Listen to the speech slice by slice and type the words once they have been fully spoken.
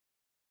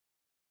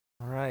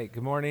right.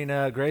 Good morning,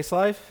 Grace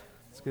Life.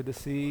 It's good to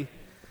see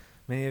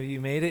many of you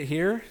made it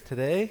here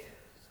today.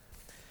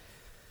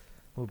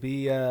 We'll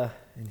be in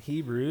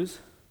Hebrews.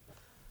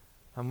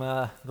 I'm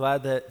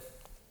glad that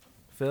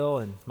Phil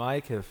and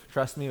Mike have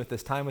trusted me with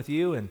this time with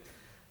you,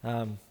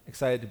 and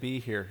excited to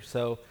be here.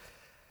 So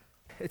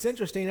it's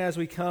interesting as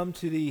we come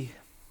to the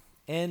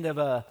end of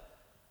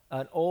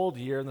an old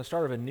year and the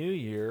start of a new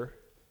year.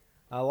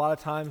 A lot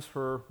of times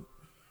for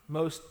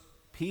most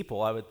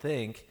people, I would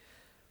think,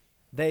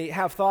 they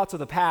have thoughts of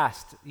the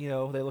past. You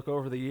know, they look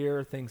over the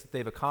year, things that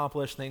they've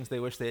accomplished, things they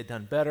wish they had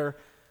done better.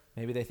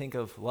 Maybe they think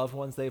of loved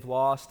ones they've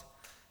lost.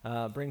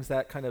 Brings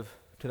that kind of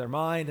to their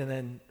mind. And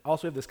then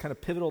also we have this kind of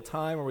pivotal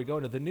time where we go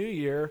into the new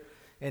year,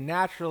 and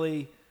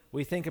naturally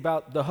we think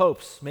about the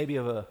hopes maybe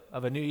of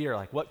a new year,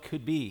 like what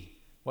could be,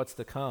 what's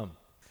to come.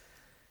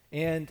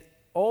 And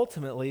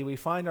ultimately we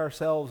find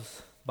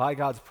ourselves, by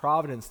God's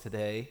providence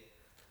today,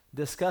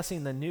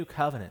 discussing the new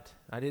covenant.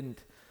 I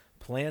didn't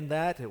plan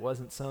that. It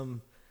wasn't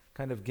some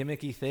kind of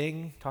gimmicky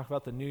thing, talk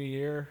about the new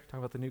year, talk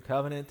about the new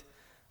covenant.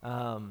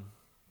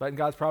 But in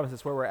God's providence,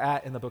 it's where we're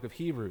at in the book of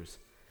Hebrews.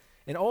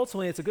 And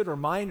ultimately, it's a good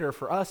reminder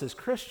for us as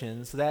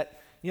Christians that,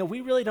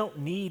 we really don't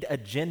need a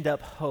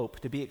ginned-up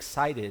hope to be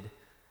excited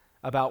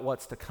about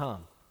what's to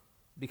come,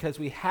 because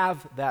we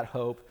have that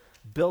hope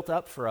built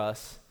up for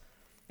us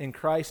in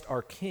Christ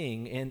our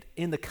King and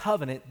in the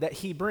covenant that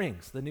he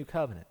brings, the new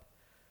covenant.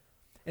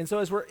 And so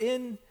as we're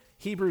in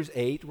Hebrews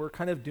 8, we're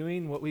kind of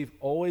doing what we've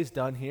always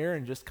done here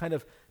and just kind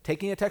of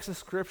taking a text of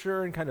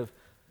Scripture and kind of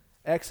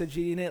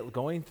exegeting it,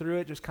 going through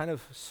it just kind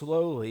of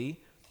slowly.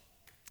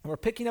 And we're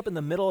picking up in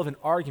the middle of an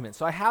argument.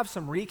 So I have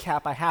some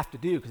recap I have to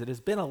do because it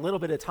has been a little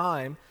bit of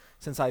time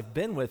since I've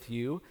been with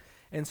you.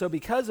 And so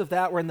because of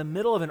that, we're in the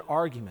middle of an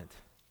argument.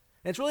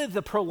 And it's really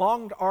the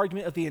prolonged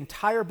argument of the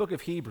entire book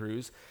of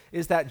Hebrews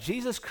is that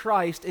Jesus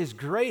Christ is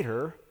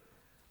greater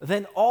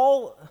than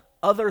all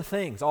other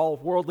things, all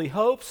worldly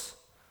hopes,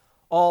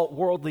 all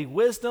worldly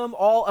wisdom,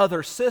 all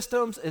other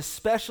systems,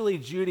 especially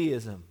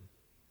Judaism.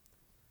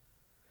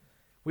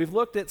 We've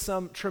looked at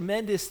some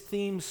tremendous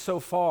themes so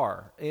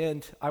far,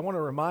 and I want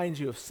to remind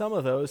you of some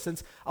of those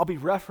since I'll be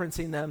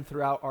referencing them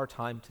throughout our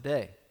time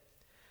today.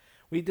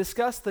 We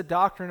discussed the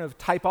doctrine of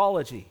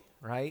typology,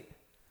 right?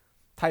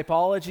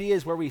 Typology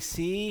is where we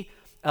see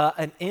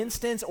an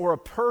instance or a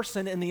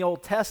person in the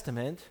Old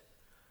Testament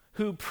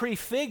who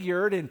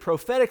prefigured and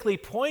prophetically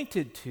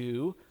pointed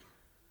to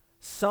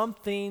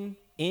something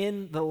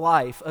in the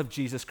life of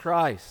Jesus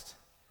Christ.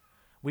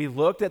 We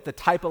looked at the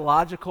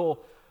typological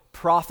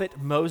prophet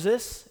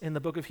Moses in the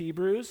book of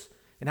Hebrews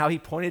and how he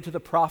pointed to the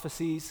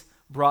prophecies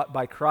brought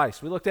by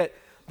Christ. We looked at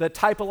the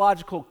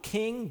typological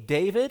king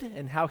David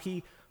and how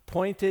he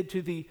pointed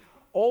to the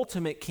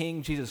ultimate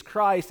king Jesus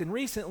Christ. And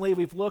recently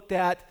we've looked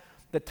at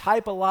the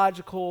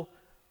typological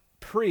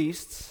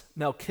priests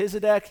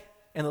Melchizedek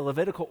and the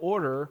Levitical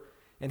order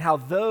and how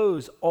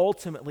those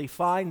ultimately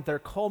find their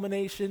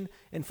culmination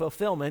and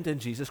fulfillment in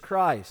Jesus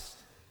Christ.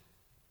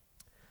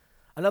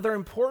 Another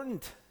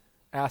important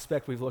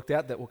aspect we've looked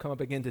at that will come up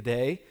again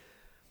today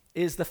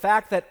is the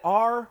fact that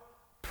our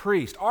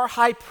priest, our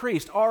high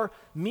priest, our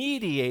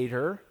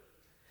mediator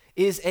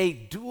is a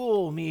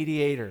dual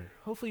mediator.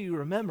 Hopefully you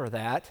remember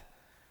that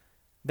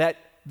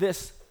the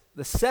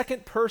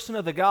second person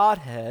of the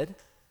Godhead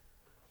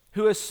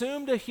who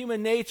assumed a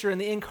human nature in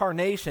the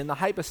incarnation, the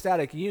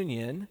hypostatic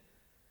union,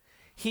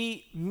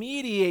 he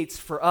mediates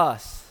for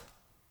us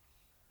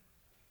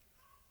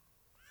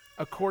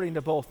according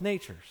to both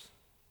natures.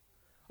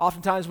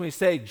 Oftentimes when we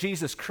say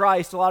Jesus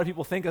Christ, a lot of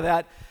people think of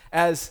that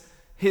as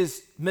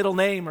his middle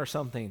name or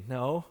something.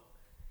 No,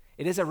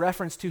 it is a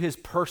reference to his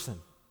person.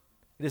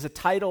 It is a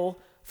title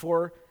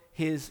for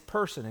his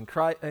person.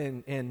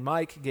 And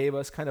Mike gave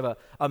us kind of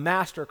a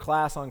master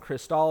class on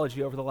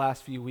Christology over the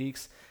last few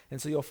weeks,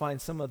 and so you'll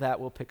find some of that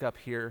we'll pick up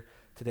here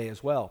today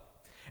as well.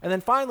 And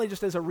then finally,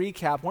 just as a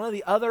recap, one of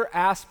the other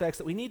aspects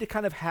that we need to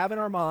kind of have in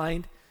our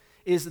mind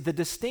is the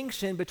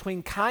distinction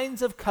between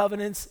kinds of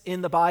covenants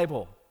in the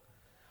Bible.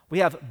 We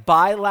have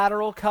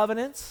bilateral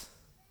covenants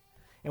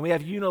and we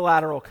have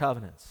unilateral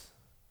covenants.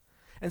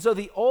 And so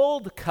the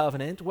old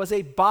covenant was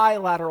a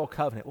bilateral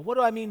covenant. Well, what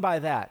do I mean by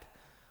that?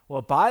 Well,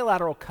 a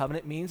bilateral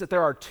covenant means that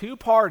there are two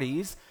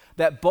parties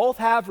that both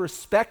have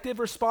respective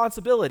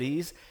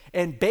responsibilities,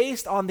 and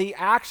based on the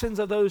actions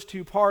of those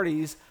two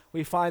parties,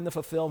 we find the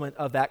fulfillment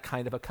of that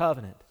kind of a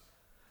covenant.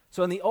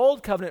 So in the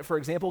old covenant, for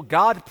example,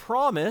 God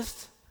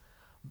promised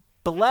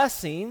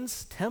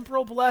blessings,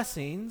 temporal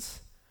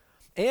blessings,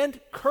 and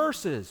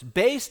curses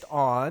based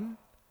on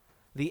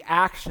the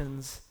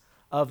actions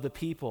of the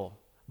people.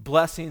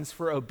 Blessings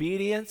for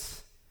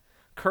obedience,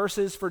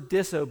 curses for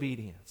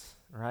disobedience,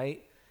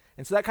 right?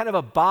 And so that kind of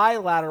a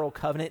bilateral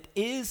covenant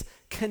is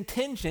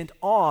contingent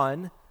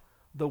on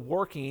the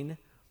working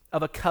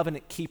of a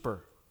covenant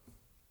keeper.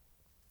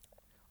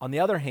 On the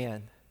other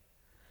hand,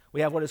 we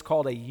have what is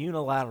called a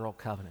unilateral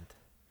covenant.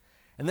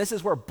 And this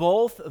is where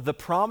both the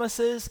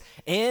promises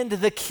and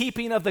the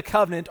keeping of the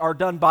covenant are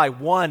done by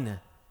one.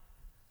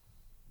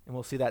 And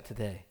we'll see that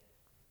today.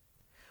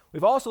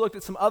 We've also looked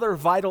at some other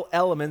vital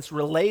elements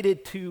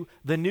related to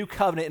the new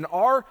covenant and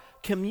our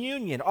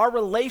communion, our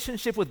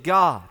relationship with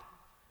God.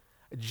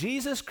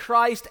 Jesus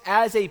Christ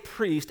as a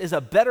priest is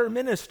a better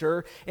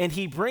minister, and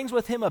he brings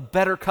with him a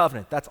better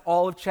covenant. That's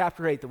all of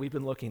chapter 8 that we've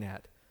been looking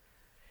at.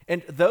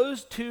 And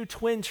those two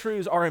twin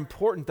truths are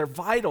important. They're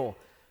vital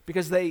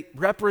because they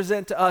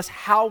represent to us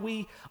how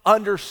we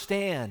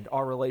understand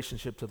our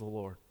relationship to the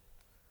Lord.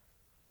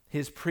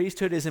 His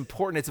priesthood is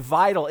important. It's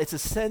vital. It's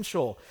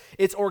essential.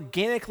 It's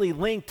organically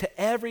linked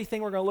to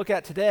everything we're going to look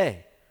at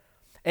today.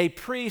 A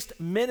priest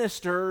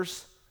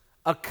ministers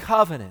a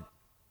covenant.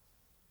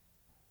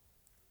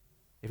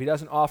 If he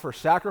doesn't offer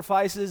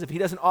sacrifices, if he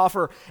doesn't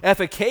offer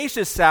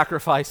efficacious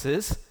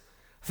sacrifices,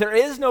 there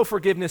is no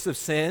forgiveness of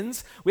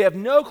sins. We have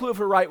no clue if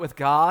we're right with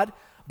God,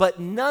 but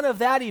none of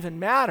that even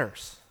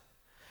matters.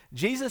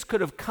 Jesus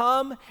could have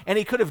come and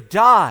he could have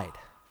died.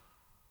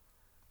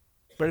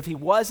 But if he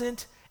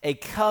wasn't a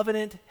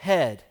covenant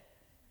head,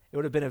 it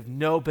would have been of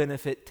no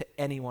benefit to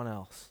anyone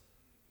else.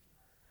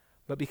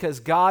 But because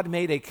God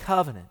made a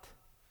covenant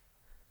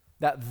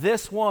that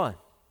this one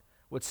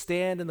would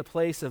stand in the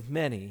place of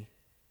many,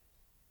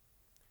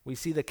 we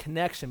see the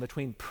connection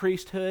between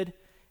priesthood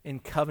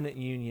and covenant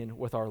union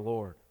with our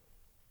Lord.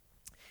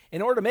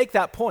 In order to make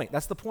that point,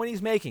 that's the point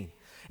he's making,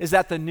 is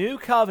that the new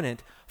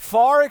covenant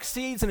far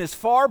exceeds and is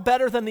far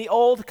better than the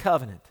old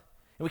covenant.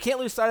 And we can't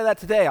lose sight of that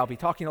today. I'll be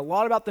talking a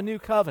lot about the new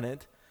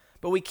covenant,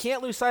 but we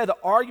can't lose sight of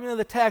the argument of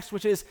the text,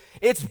 which is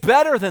it's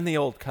better than the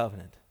old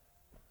covenant.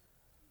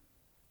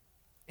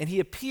 And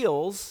he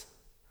appeals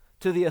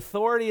to the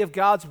authority of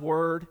God's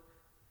word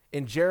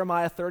in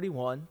Jeremiah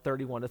 31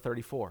 to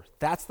 34.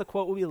 That's the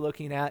quote we'll be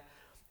looking at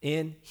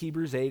in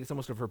Hebrews 8. It's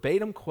almost a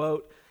verbatim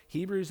quote.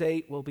 Hebrews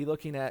 8, we'll be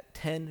looking at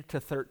 10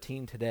 to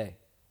 13 today.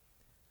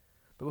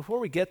 But before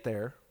we get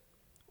there,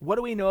 what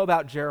do we know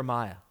about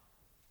Jeremiah?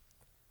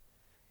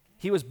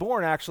 He was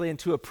born actually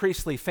into a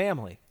priestly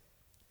family.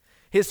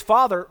 His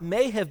father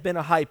may have been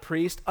a high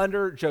priest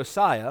under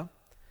Josiah.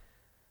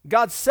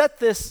 God set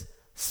this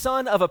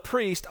son of a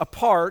priest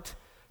apart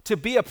to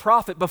be a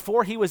prophet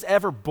before he was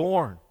ever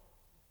born.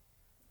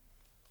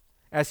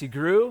 As he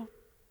grew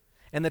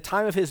and the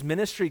time of his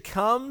ministry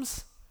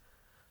comes,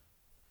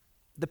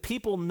 the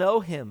people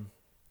know him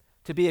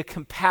to be a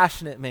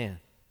compassionate man.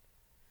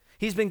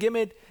 He's been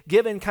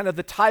given kind of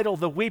the title,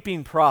 the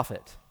weeping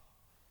prophet.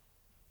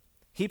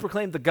 He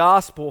proclaimed the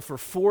gospel for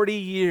 40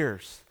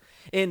 years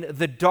in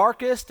the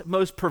darkest,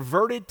 most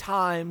perverted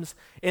times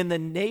in the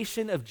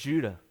nation of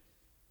Judah.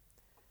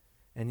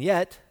 And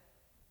yet,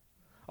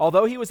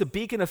 although he was a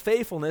beacon of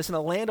faithfulness in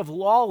a land of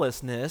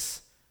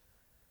lawlessness,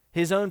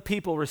 his own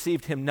people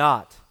received him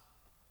not.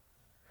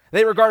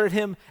 They regarded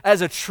him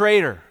as a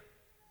traitor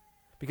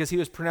because he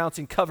was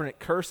pronouncing covenant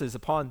curses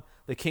upon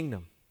the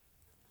kingdom.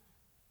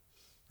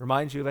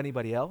 Reminds you of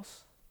anybody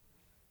else?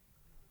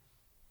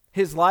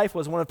 His life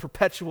was one of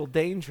perpetual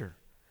danger.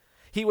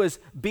 He was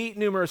beat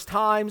numerous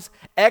times,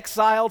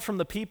 exiled from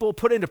the people,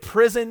 put into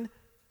prison,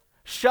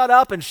 shut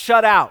up and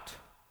shut out.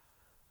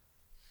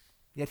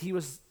 Yet he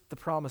was the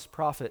promised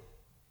prophet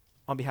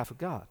on behalf of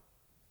God.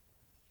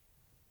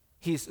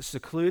 He's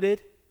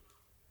secluded.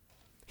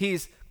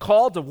 He's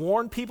called to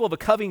warn people of a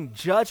coming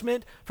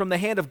judgment from the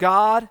hand of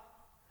God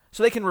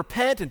so they can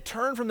repent and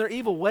turn from their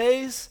evil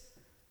ways.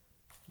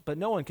 But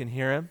no one can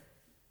hear him,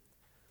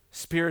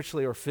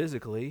 spiritually or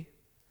physically.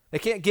 They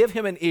can't give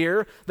him an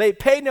ear. They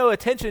pay no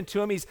attention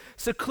to him. He's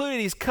secluded.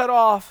 He's cut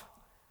off.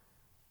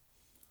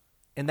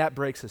 And that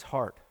breaks his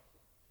heart.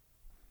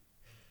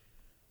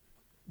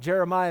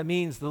 Jeremiah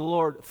means the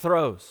Lord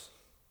throws.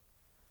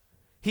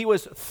 He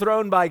was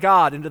thrown by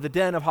God into the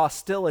den of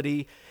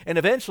hostility, and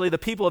eventually the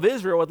people of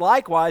Israel would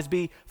likewise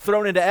be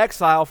thrown into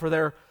exile for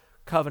their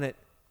covenant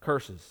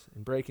curses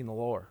and breaking the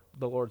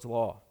Lord's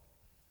law.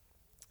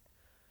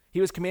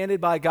 He was commanded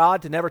by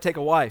God to never take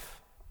a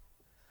wife,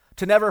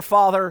 to never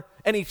father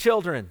any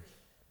children,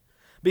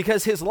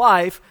 because his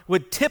life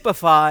would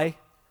typify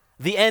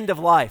the end of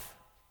life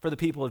for the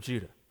people of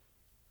Judah.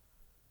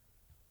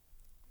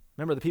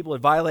 Remember, the people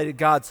had violated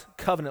God's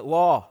covenant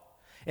law,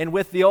 and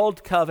with the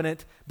old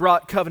covenant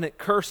brought covenant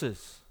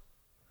curses.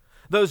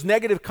 Those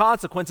negative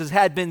consequences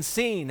had been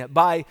seen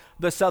by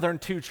the southern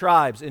two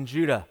tribes in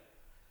Judah,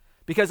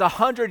 because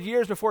 100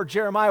 years before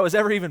Jeremiah was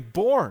ever even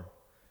born,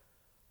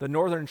 the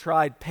northern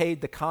tribe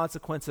paid the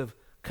consequence of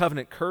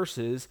covenant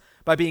curses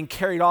by being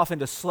carried off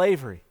into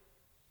slavery.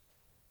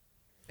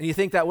 And you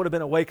think that would have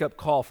been a wake-up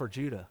call for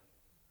Judah.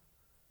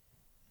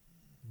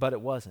 But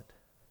it wasn't.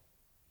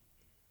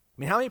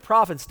 I mean, how many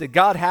prophets did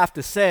God have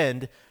to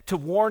send to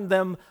warn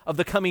them of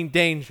the coming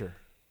danger?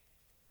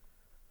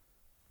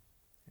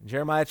 In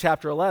Jeremiah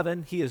chapter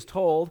 11, he is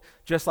told,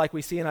 just like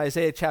we see in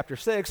Isaiah chapter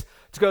 6,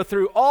 to go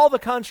through all the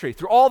country,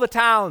 through all the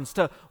towns,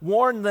 to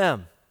warn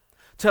them,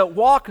 to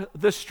walk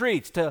the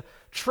streets, to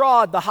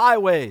trod the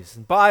highways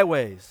and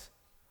byways,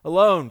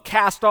 alone,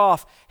 cast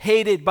off,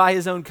 hated by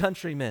his own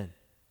countrymen.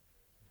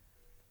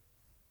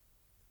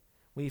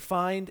 We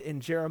find in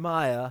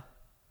Jeremiah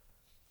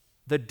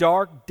the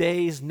dark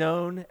days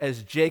known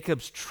as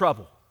Jacob's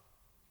trouble.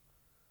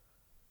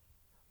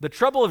 The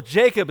trouble of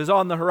Jacob is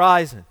on the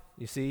horizon,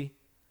 you see.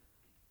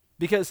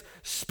 Because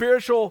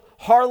spiritual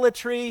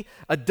harlotry,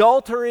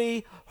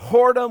 adultery,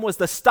 whoredom was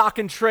the stock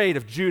and trade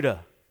of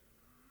Judah.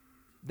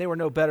 They were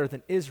no better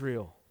than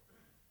Israel.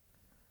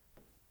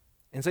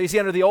 And so you see,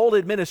 under the old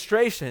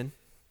administration,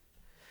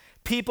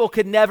 people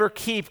could never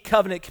keep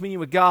covenant communion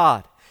with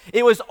God.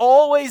 It was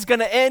always going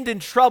to end in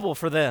trouble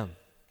for them.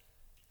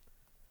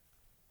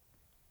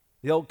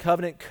 The old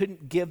covenant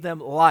couldn't give them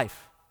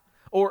life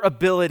or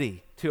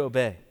ability to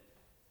obey.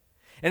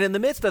 And in the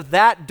midst of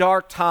that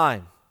dark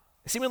time,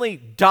 seemingly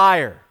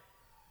dire,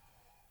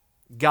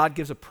 God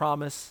gives a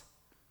promise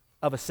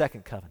of a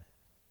second covenant.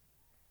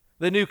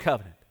 The new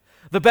covenant,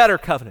 the better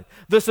covenant,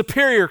 the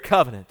superior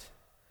covenant.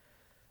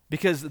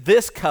 Because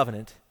this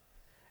covenant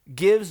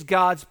gives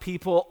God's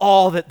people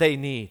all that they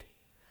need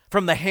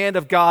from the hand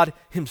of God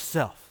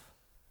himself.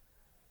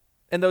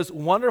 And those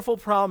wonderful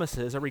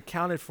promises are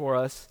recounted for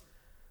us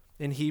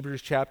in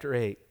Hebrews chapter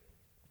 8.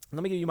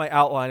 Let me give you my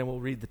outline and we'll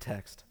read the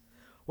text.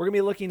 We're going to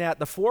be looking at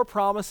the 4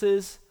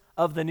 promises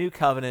of the new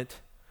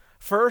covenant.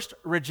 First,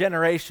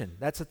 regeneration.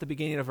 That's at the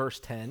beginning of verse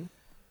 10.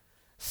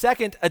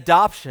 Second,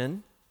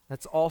 adoption.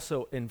 That's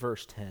also in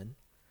verse 10.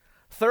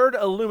 Third,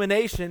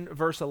 illumination,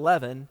 verse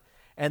 11.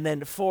 And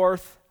then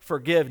fourth,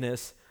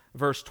 forgiveness,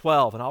 verse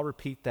 12. And I'll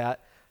repeat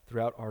that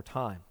throughout our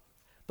time.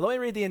 But let me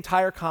read the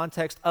entire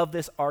context of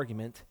this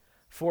argument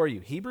for you.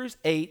 Hebrews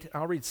 8,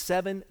 I'll read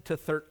 7 to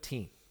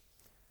 13.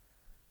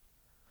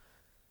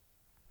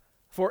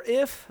 For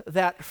if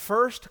that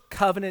first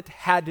covenant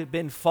had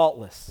been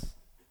faultless,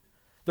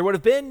 there would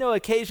have been no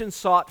occasion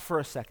sought for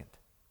a second.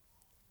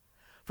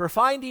 For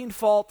finding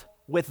fault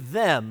with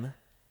them,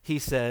 he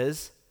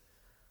says,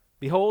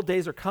 behold,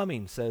 days are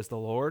coming, says the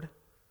Lord,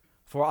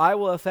 for I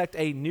will effect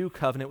a new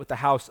covenant with the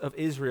house of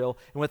Israel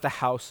and with the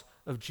house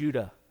of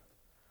Judah.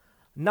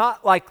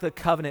 Not like the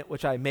covenant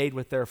which I made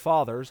with their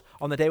fathers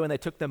on the day when they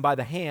took them by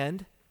the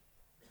hand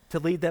to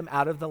lead them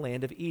out of the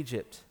land of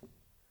Egypt.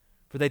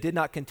 For they did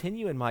not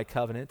continue in my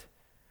covenant,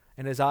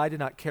 and as I did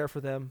not care for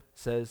them,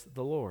 says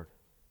the Lord.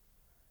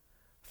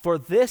 For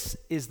this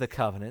is the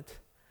covenant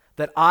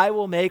that I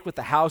will make with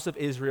the house of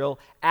Israel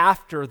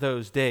after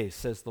those days,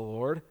 says the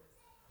Lord.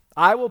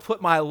 I will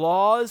put my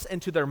laws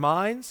into their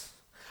minds,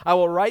 I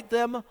will write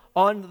them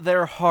on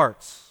their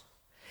hearts,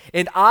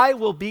 and I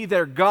will be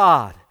their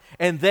God,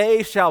 and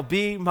they shall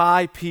be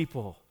my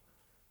people.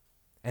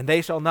 And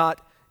they shall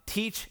not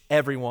teach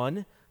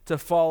everyone to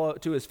follow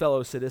to his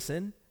fellow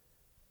citizen,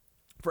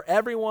 for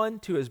everyone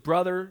to his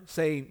brother,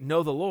 saying,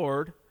 know the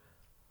Lord,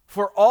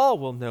 for all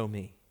will know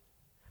me,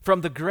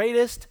 from the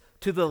greatest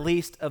to the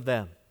least of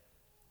them.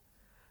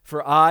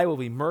 For I will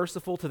be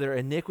merciful to their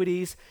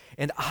iniquities,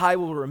 and I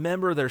will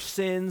remember their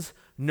sins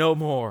no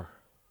more.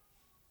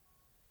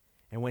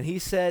 And when he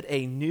said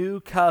a new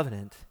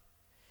covenant,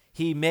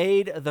 he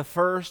made the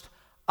first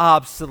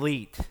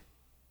obsolete.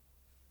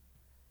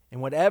 And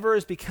whatever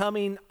is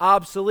becoming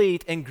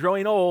obsolete and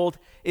growing old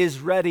is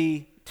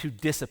ready to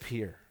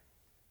disappear.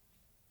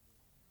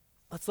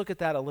 Let's look at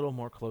that a little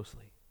more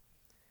closely.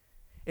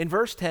 In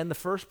verse 10, the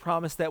first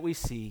promise that we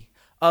see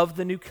of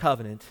the new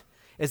covenant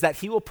is that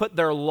he will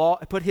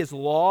put his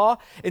law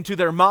into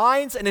their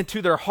minds and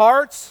into their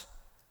hearts.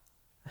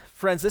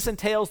 Friends, this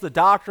entails the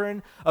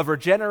doctrine of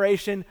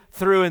regeneration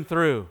through and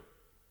through.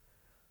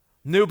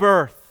 New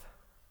birth.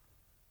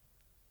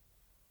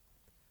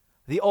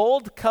 The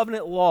old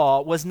covenant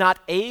law was not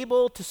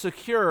able to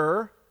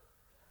secure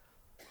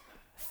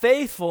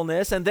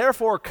faithfulness and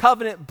therefore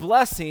covenant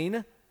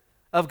blessing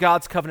of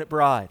God's covenant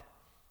bride.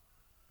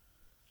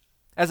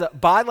 As a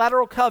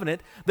bilateral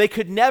covenant, they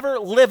could never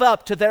live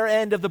up to their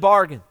end of the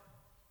bargain.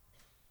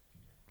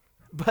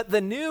 But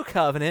the new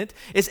covenant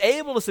is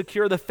able to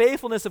secure the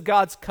faithfulness of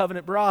God's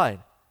covenant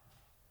bride.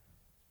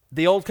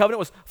 The old covenant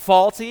was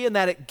faulty in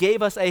that it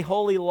gave us a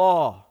holy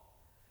law,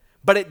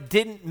 but it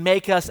didn't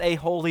make us a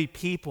holy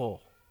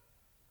people.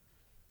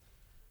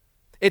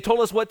 It told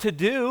us what to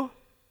do.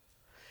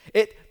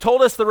 It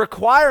told us the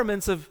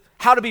requirements of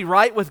how to be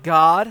right with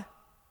God,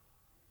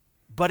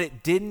 but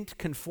it didn't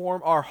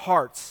conform our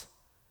hearts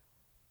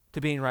to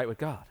being right with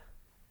God.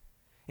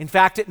 In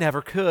fact, it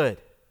never could.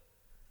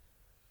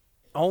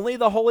 Only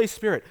the Holy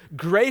Spirit,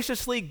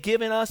 graciously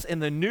given us in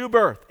the new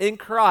birth in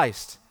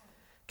Christ,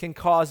 can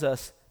cause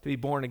us to be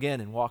born again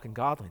and walk in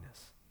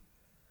godliness.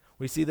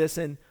 We see this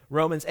in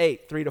Romans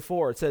 8,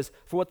 3-4. It says,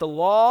 for what the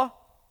law,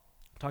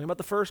 talking about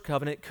the first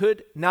covenant,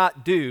 could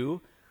not do,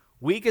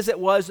 weak as it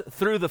was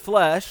through the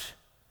flesh,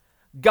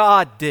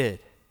 God did,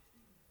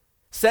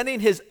 sending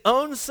his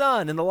own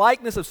Son in the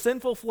likeness of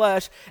sinful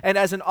flesh, and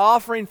as an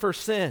offering for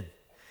sin,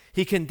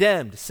 he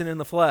condemned sin in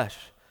the flesh,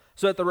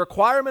 so that the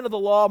requirement of the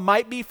law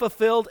might be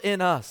fulfilled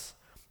in us,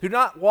 who do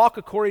not walk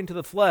according to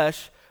the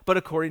flesh, but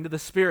according to the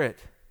Spirit.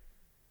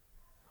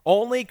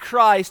 Only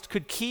Christ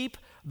could keep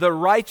the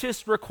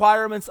righteous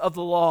requirements of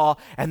the law,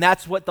 and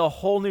that's what the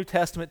whole New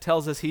Testament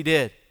tells us he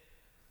did.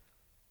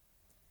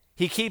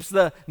 He keeps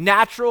the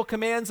natural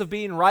commands of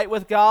being right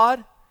with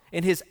God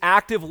in his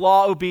active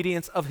law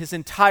obedience of his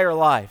entire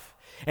life.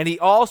 And he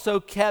also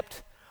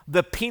kept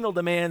the penal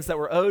demands that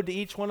were owed to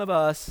each one of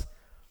us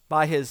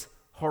by his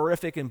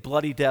horrific and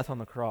bloody death on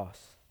the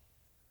cross.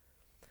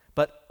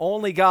 But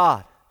only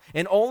God,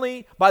 and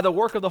only by the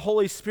work of the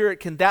Holy Spirit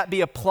can that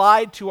be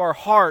applied to our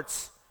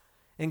hearts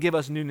and give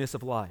us newness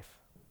of life.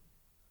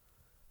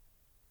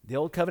 The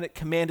Old Covenant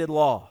commanded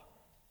law,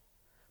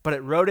 but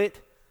it wrote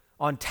it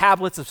on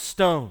tablets of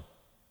stone.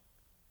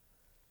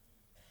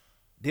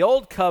 The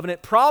Old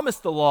Covenant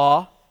promised the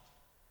law,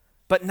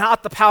 but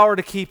not the power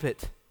to keep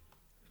it.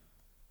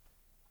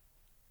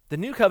 The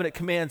New Covenant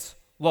commands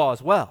law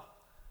as well,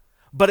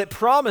 but it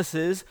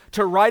promises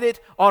to write it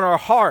on our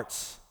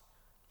hearts.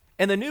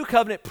 And the New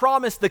Covenant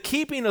promised the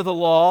keeping of the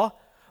law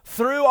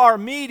through our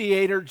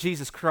mediator,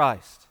 Jesus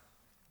Christ.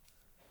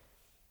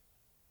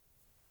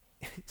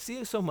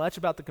 See so much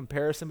about the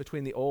comparison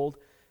between the Old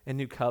and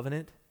New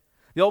Covenant?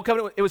 The Old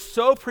Covenant, it was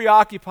so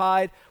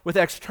preoccupied with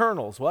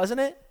externals,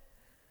 wasn't it?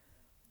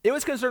 It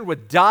was concerned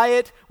with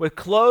diet, with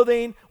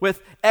clothing,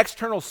 with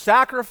external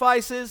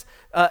sacrifices,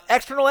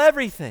 external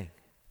everything.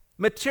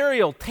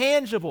 Material,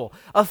 tangible,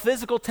 a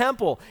physical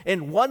temple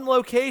in one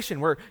location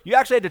where you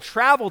actually had to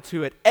travel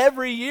to it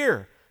every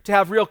year to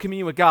have real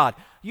communion with God.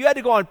 You had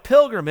to go on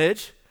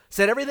pilgrimage,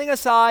 set everything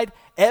aside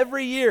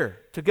every year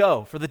to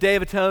go for the Day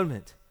of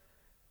Atonement.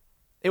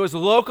 It was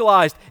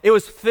localized, it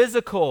was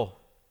physical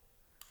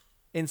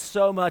in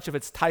so much of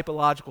its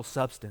typological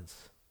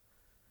substance.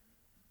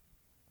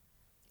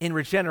 In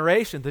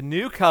regeneration, the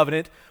New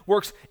Covenant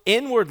works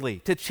inwardly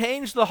to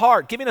change the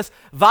heart, giving us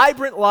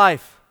vibrant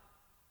life.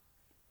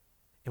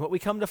 And what we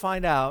come to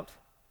find out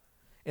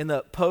in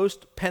the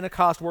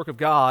post-Pentecost work of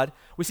God,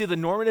 we see the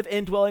normative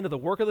indwelling of the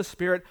work of the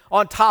Spirit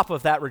on top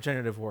of that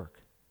regenerative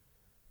work.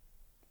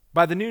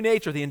 By the new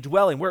nature, the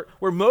indwelling,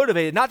 we're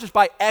motivated not just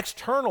by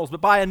externals,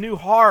 but by a new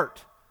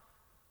heart.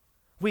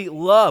 We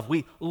love,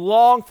 we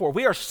long for,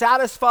 we are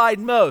satisfied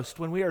most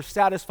when we are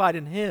satisfied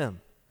in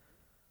Him.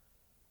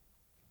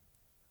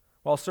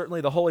 While certainly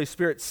the Holy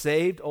Spirit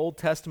saved Old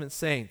Testament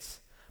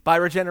saints by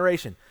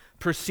regeneration,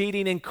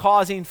 proceeding in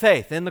causing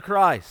faith in the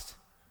Christ,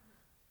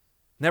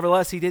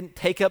 nevertheless, He didn't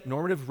take up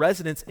normative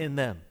residence in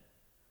them,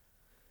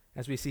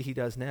 as we see He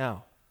does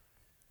now.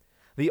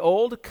 The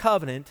Old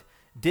Covenant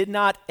did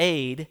not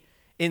aid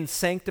in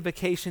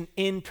sanctification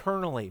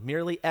internally,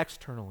 merely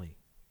externally.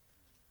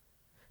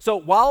 So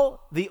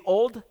while the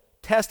Old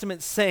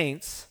Testament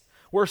saints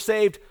were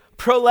saved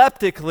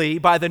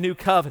proleptically by the New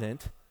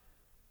Covenant,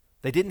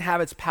 they didn't have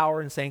its power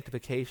in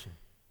sanctification.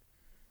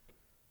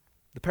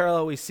 The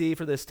parallel we see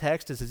for this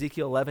text is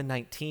Ezekiel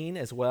 11:19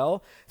 as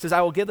well. It says,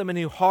 I will give them a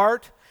new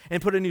heart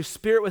and put a new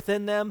spirit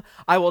within them.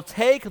 I will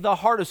take the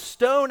heart of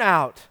stone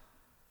out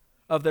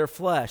of their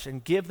flesh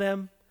and give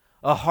them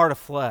a heart of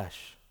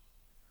flesh.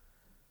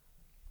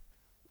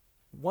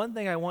 One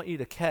thing I want you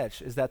to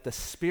catch is that the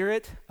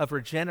spirit of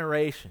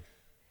regeneration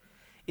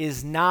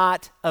is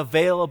not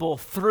available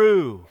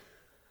through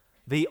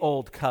the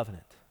Old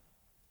Covenant.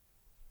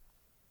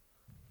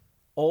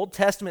 Old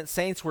Testament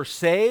saints were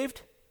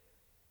saved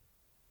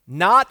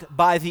not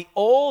by the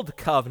Old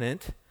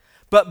Covenant,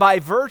 but by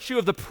virtue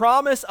of the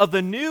promise of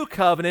the New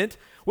Covenant,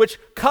 which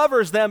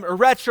covers them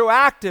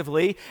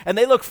retroactively, and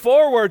they look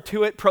forward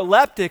to it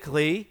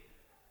proleptically,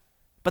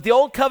 but the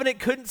Old Covenant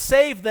couldn't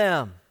save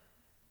them.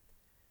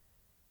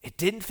 It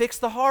didn't fix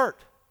the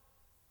heart.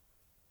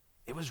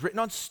 It was written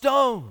on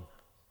stone.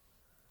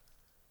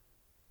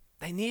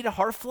 They need a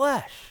heart of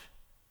flesh.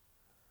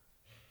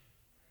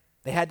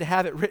 They had to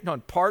have it written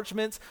on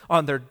parchments,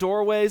 on their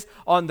doorways,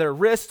 on their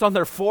wrists, on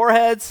their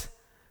foreheads,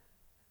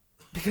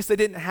 because they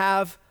didn't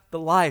have the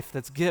life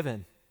that's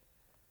given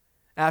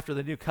after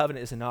the new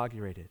covenant is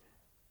inaugurated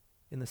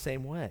in the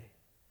same way.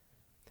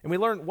 And we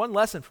learn one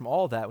lesson from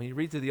all that. When you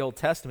read through the Old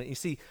Testament, you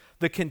see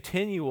the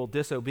continual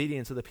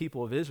disobedience of the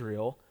people of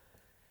Israel.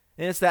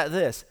 And it's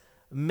this: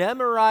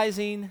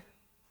 memorizing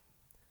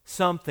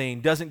something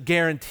doesn't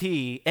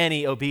guarantee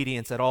any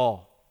obedience at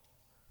all.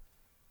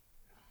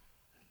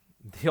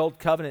 The Old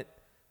Covenant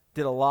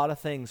did a lot of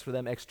things for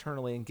them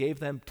externally and gave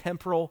them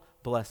temporal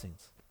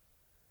blessings.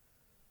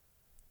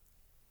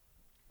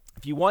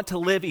 If you want to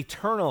live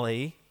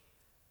eternally,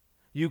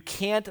 you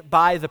can't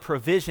buy the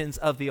provisions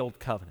of the Old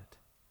Covenant.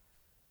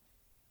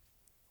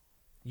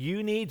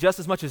 You need just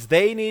as much as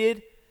they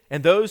needed,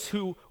 and those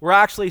who were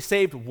actually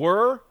saved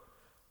were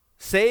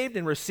saved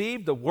and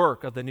received the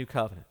work of the New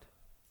Covenant.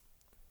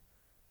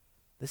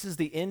 This is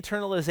the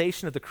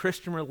internalization of the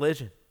Christian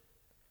religion.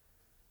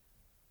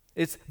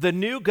 It's the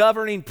new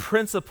governing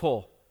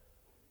principle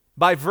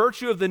by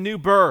virtue of the new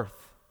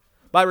birth,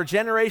 by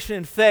regeneration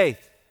and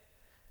faith.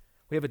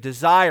 We have a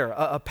desire,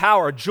 a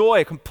power, a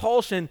joy, a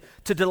compulsion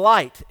to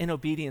delight in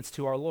obedience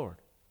to our Lord.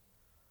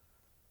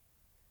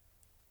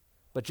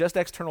 But just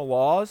external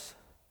laws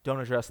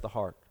don't address the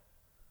heart.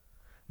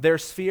 Their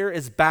sphere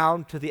is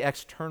bound to the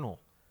external.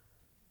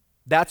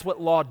 That's what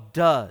law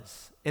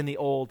does in the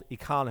old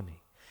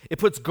economy. It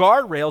puts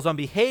guardrails on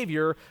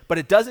behavior, but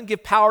it doesn't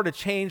give power to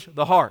change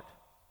the heart.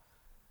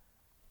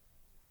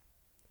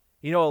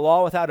 You know, a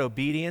law without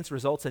obedience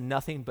results in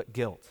nothing but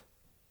guilt.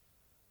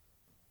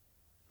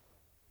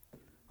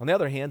 On the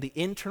other hand, the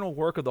internal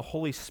work of the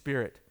Holy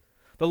Spirit,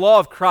 the law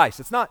of Christ.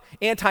 It's not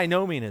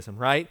antinomianism,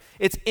 right?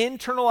 It's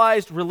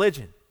internalized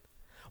religion.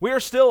 We are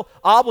still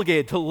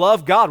obligated to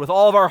love God with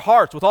all of our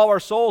hearts, with all of our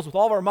souls, with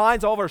all of our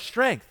minds, all of our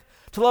strength,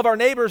 to love our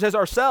neighbors as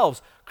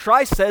ourselves.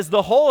 Christ says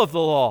the whole of the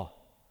law.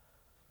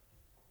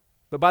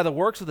 But by the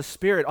works of the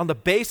Spirit, on the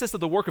basis of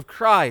the work of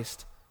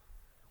Christ,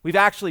 we've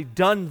actually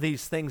done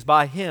these things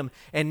by him,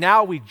 and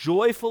now we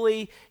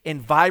joyfully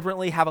and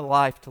vibrantly have a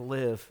life to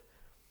live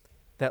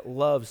that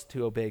loves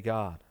to obey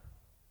God.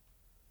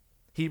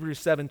 Hebrews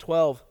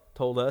 7:12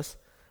 told us,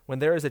 when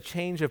there is a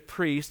change of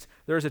priest,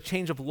 there is a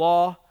change of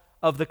law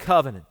of the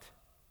covenant.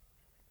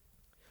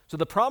 So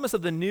the promise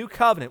of the new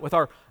covenant with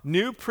our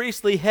new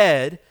priestly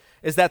head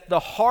is that the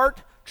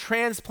heart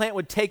transplant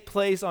would take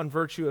place on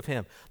virtue of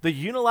him. The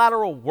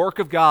unilateral work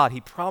of God,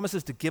 he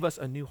promises to give us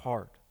a new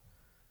heart.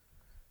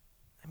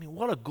 I mean,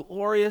 what a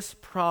glorious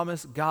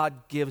promise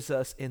God gives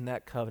us in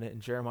that covenant in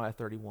Jeremiah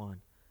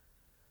 31.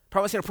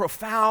 Promising a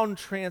profound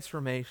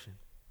transformation.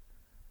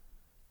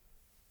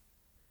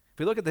 If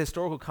we look at the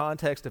historical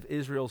context of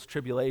Israel's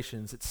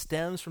tribulations, it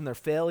stems from their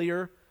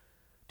failure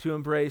to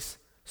embrace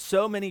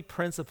so many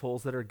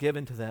principles that are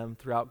given to them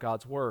throughout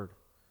God's word,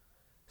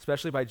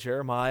 especially by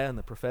Jeremiah in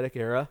the prophetic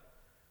era.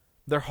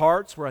 Their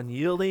hearts were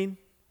unyielding,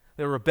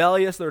 they were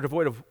rebellious, they were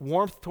devoid of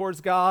warmth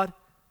towards God,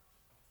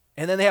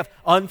 and then they have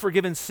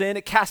unforgiven sin.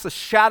 It casts a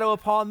shadow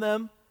upon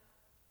them,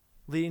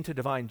 leading to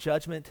divine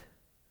judgment.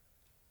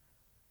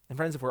 And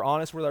friends, if we're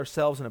honest with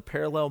ourselves in a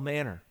parallel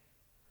manner,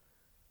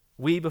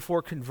 we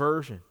before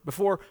conversion,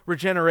 before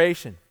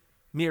regeneration,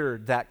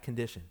 mirrored that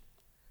condition.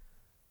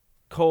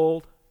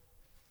 Cold,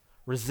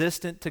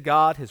 resistant to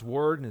God, his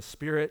word, and his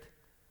spirit.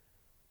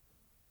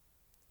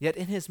 Yet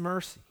in his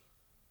mercy,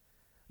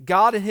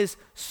 God in his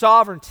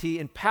sovereignty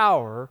and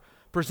power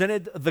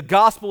presented the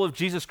gospel of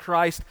Jesus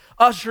Christ,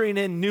 ushering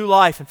in new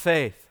life and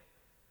faith.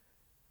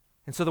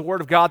 And so the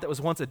word of God that was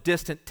once a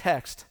distant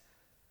text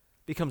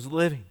becomes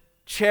living,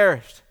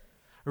 cherished,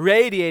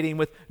 radiating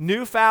with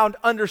newfound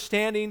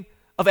understanding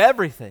of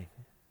everything.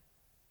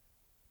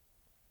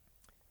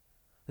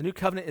 The new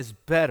covenant is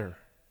better.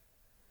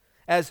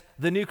 As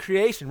the new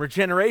creation,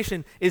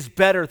 regeneration is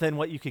better than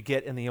what you could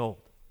get in the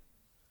old.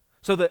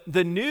 So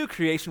the new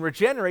creation,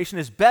 regeneration,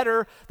 is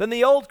better than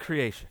the old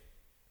creation.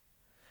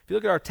 If you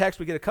look at our text,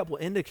 we get a couple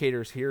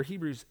indicators here.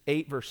 Hebrews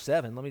 8, verse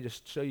 7. Let me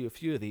just show you a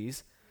few of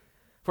these.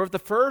 For if the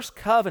first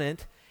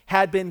covenant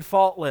had been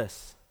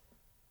faultless,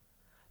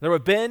 there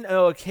would have been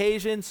no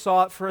occasion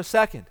sought for a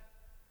second.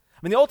 I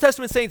mean, the Old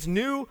Testament saints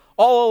knew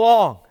all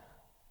along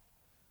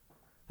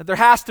that there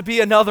has to be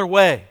another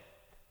way.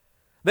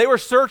 They were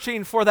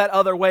searching for that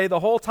other way the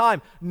whole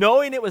time,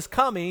 knowing it was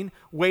coming,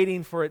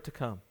 waiting for it to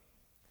come.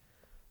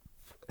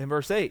 In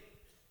verse 8,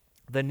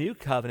 the new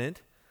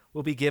covenant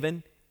will be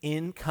given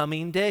in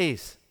coming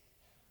days.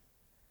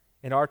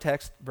 In our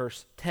text,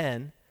 verse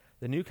 10,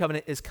 the new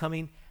covenant is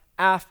coming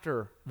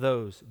after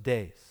those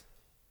days.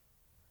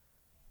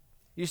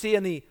 You see,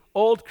 in the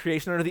old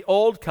creation, under the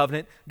old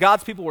covenant,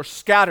 God's people were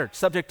scattered,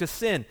 subject to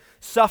sin,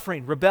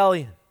 suffering,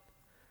 rebellion.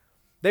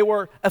 They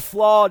were a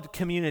flawed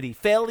community,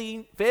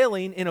 failing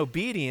in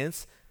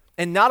obedience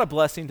and not a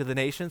blessing to the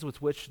nations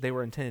with which they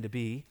were intended to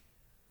be.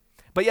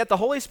 But yet the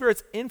Holy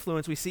Spirit's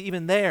influence, we see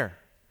even there,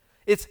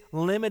 it's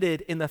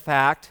limited in the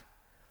fact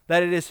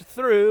that it is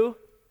through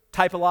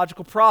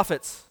typological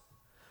prophets,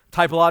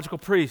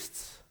 typological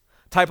priests,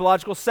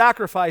 typological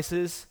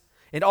sacrifices,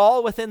 and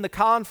all within the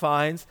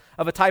confines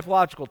of a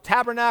typological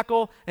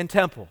tabernacle and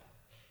temple.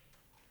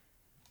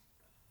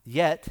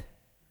 Yet,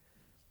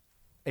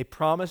 a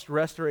promised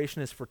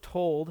restoration is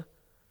foretold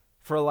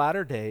for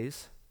latter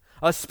days,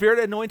 a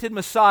Spirit-anointed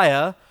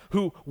Messiah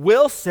who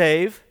will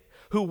save,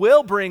 who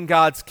will bring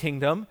God's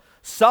kingdom,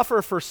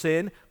 suffer for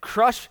sin,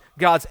 crush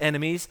God's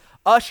enemies,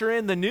 usher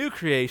in the new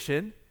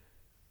creation.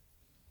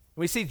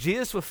 We see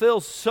Jesus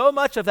fulfills so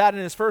much of that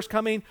in his first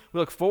coming. We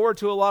look forward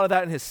to a lot of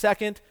that in his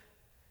second,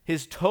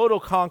 his total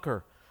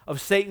conquer of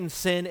Satan,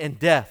 sin, and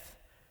death,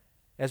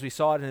 as we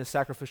saw it in his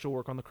sacrificial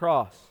work on the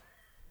cross.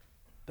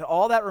 But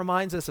all that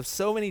reminds us of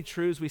so many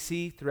truths we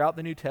see throughout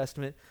the New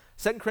Testament.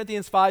 2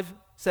 Corinthians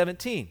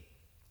 5:17.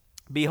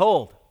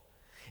 Behold,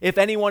 if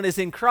anyone is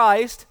in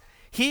Christ,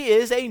 he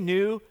is a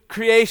new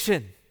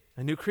creation,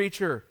 a new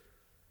creature.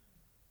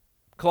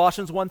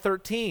 Colossians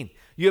 1:13.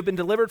 You have been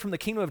delivered from the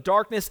kingdom of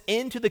darkness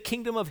into the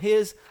kingdom of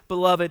his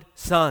beloved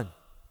Son.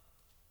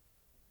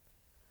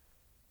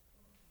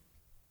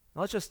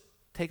 Now let's just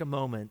take a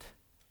moment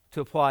to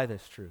apply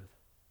this truth.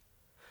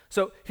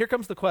 So here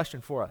comes the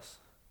question for us.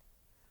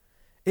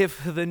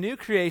 If the new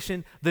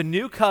creation, the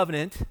new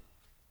covenant,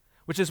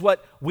 which is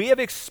what we have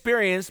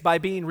experienced by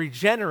being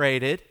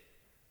regenerated,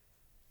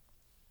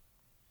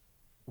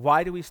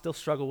 why do we still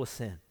struggle with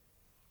sin?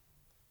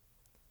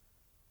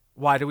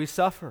 Why do we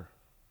suffer?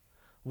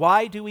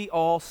 Why do we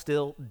all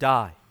still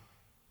die?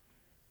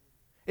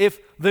 If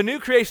the new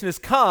creation has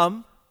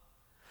come,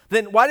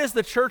 then why does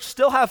the church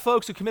still have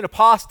folks who commit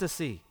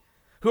apostasy,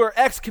 who are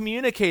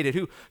excommunicated,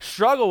 who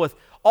struggle with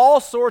all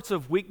sorts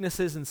of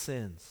weaknesses and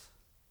sins?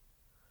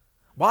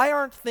 Why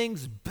aren't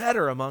things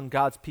better among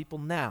God's people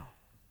now?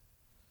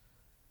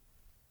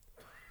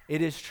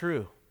 It is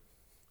true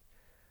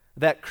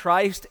that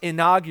Christ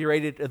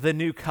inaugurated the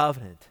new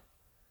covenant.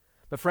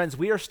 But friends,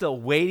 we are still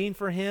waiting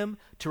for him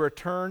to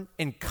return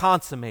and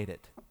consummate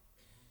it.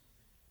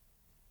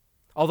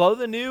 Although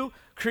the new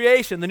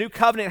creation, the new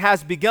covenant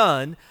has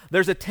begun,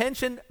 there's a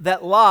tension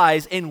that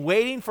lies in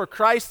waiting for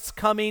Christ's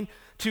coming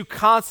to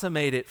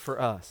consummate it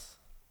for us.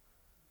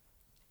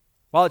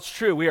 While it's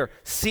true, we are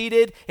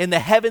seated in the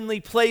heavenly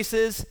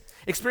places,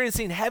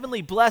 experiencing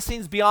heavenly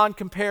blessings beyond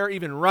compare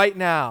even right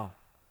now,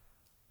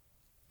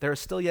 there is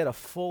still yet a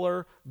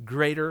fuller,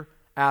 greater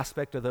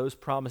aspect of those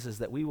promises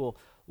that we will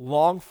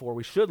long for,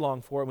 we should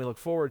long for, and we look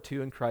forward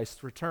to in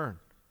Christ's return.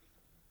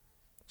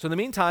 So in the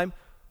meantime,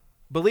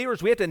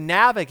 believers, we have to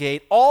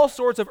navigate all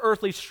sorts of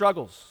earthly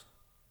struggles,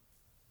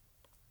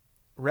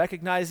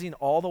 recognizing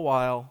all the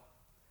while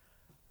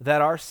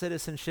that our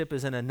citizenship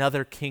is in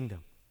another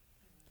kingdom.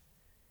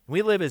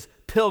 We live as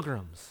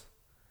pilgrims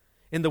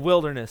in the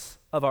wilderness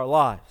of our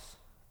lives.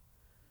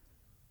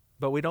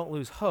 But we don't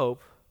lose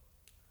hope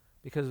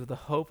because of the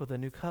hope of the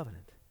new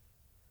covenant,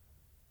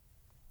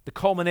 the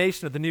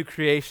culmination of the new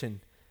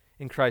creation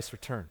in Christ's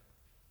return.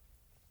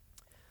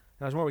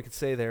 Now, there's more we could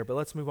say there, but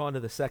let's move on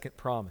to the second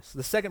promise.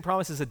 The second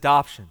promise is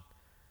adoption.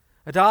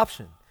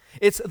 Adoption.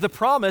 It's the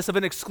promise of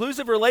an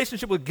exclusive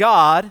relationship with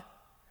God,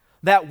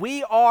 that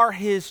we are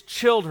his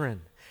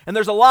children. And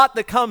there's a lot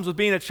that comes with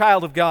being a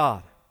child of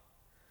God.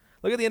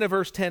 Look at the end of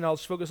verse 10. I'll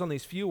just focus on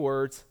these few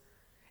words.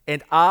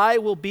 And I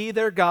will be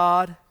their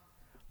God,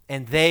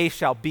 and they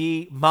shall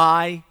be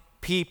my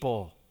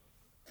people.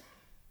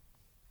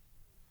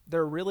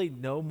 There are really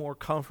no more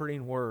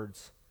comforting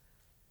words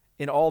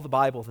in all the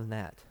Bible than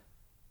that.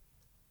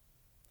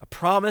 A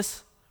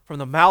promise from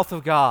the mouth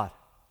of God.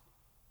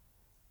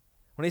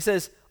 When he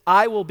says,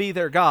 I will be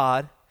their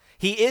God,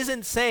 he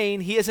isn't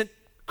saying he isn't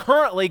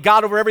currently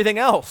God over everything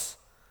else.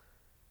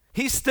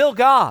 He's still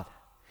God,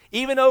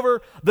 even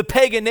over the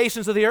pagan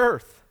nations of the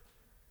earth.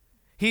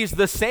 He's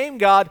the same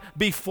God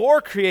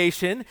before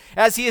creation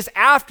as he is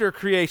after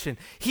creation.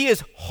 He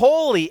is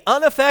wholly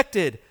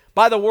unaffected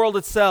by the world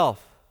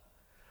itself.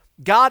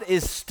 God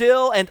is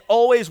still and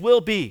always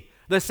will be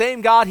the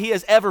same God he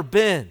has ever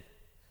been.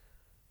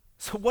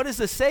 So what is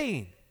this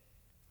saying?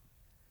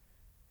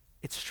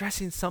 It's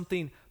stressing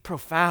something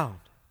profound.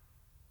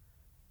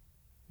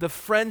 The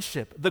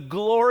friendship, the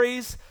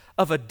glories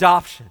of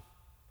adoption.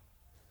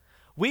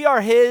 We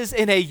are his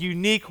in a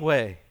unique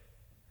way.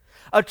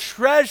 A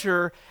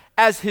treasure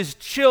as his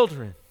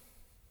children.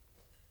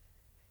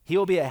 He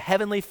will be a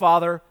heavenly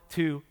father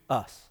to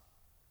us.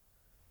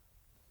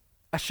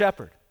 A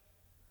shepherd.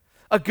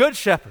 A good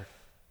shepherd.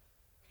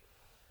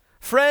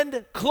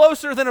 Friend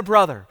closer than a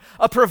brother.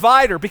 A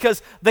provider,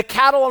 because the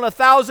cattle on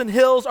 1,000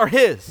 hills are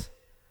his.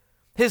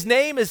 His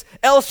name is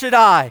El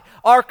Shaddai,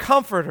 our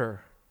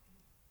comforter.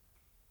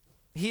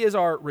 He is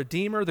our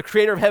redeemer, the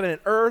creator of heaven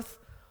and earth.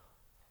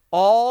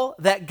 All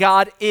that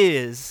God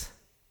is,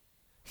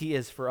 he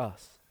is for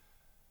us.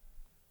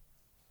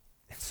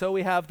 And so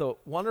we have the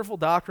wonderful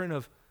doctrine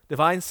of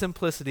divine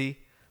simplicity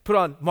put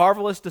on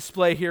marvelous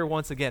display here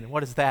once again.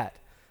 What is that?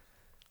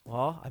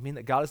 Well, I mean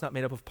that God is not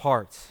made up of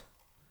parts.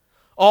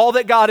 All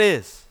that God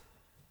is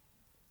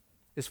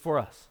for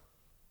us.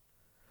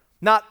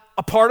 Not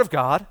a part of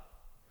God,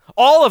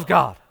 all of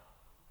God.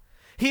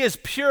 He is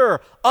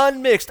pure,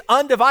 unmixed,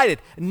 undivided,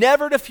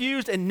 never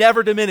diffused, and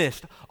never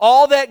diminished.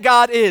 All that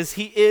God is,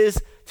 he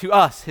is to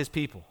us, his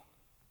people.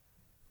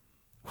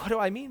 What do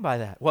I mean by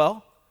that?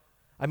 Well,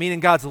 I mean in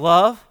God's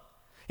love,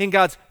 in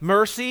God's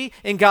mercy,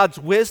 in God's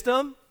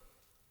wisdom.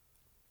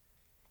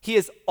 He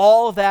is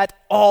all of that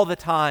all the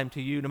time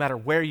to you, no matter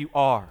where you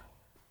are.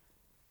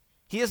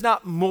 He is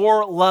not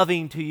more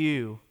loving to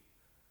you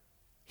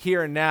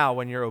here and now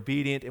when you're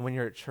obedient and when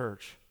you're at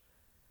church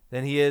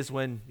than he is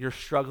when you're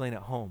struggling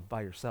at home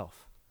by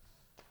yourself.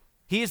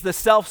 He's the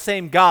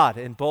self-same God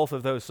in both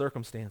of those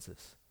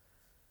circumstances.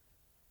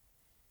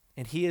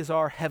 And he is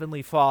our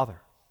heavenly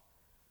Father.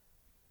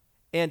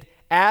 And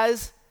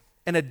as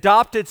an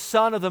adopted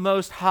son of the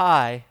Most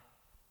High,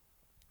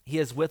 he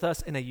is with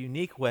us in a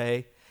unique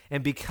way.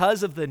 And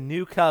because of the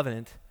new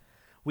covenant,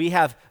 we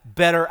have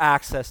better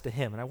access to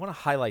him. And I want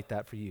to highlight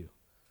that for you.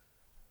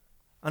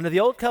 Under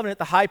the old covenant,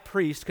 the high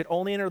priest could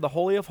only enter the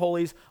Holy of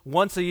Holies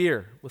once a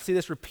year. We'll see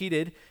this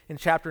repeated in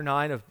chapter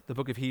 9 of the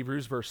book of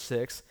Hebrews, verse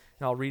 6,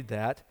 and I'll read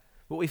that.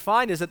 What we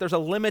find is that there's a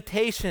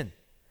limitation.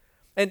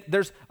 And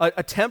there's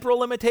a temporal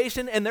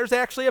limitation, and there's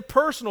actually a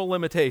personal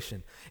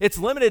limitation. It's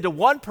limited to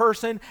one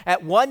person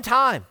at one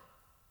time.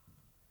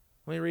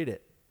 Let me read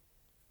it.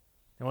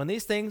 And when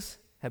these things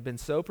have been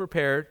so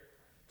prepared,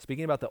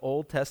 speaking about the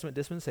Old Testament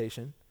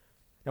dispensation,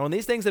 and when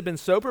these things have been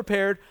so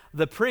prepared,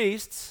 the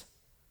priests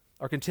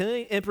are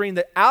continually entering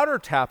the outer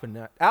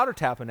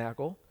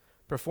tabernacle,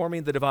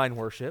 performing the divine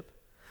worship.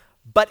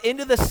 But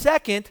into the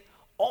second,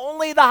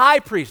 only the high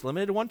priest,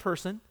 limited to one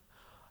person,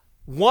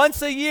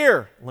 once a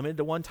year, limited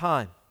to one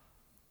time.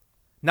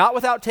 Not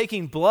without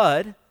taking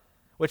blood,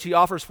 which he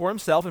offers for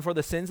himself and for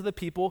the sins of the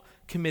people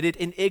committed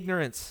in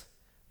ignorance.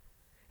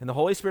 And the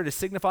Holy Spirit is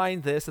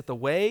signifying this, that the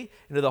way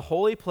into the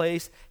holy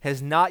place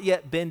has not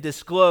yet been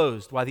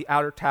disclosed while the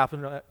outer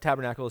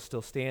tabernacle is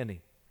still standing.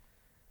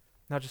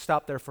 Now just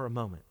stop there for a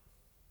moment.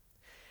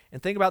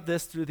 And think about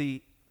this through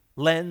the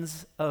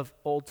lens of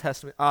Old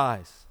Testament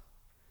eyes.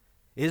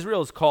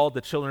 Israel is called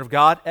the children of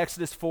God,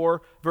 Exodus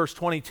 4, verse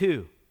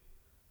 22.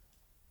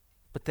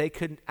 But they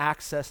couldn't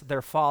access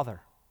their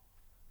Father.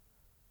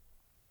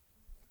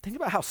 Think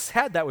about how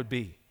sad that would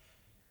be.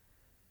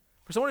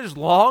 For someone who just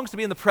longs to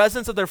be in the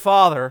presence of their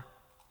Father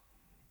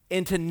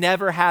and to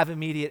never have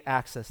immediate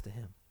access to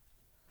Him.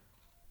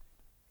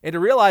 And to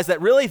realize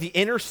that really the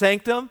inner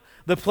sanctum,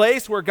 the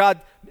place where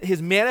God,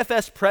 His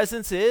manifest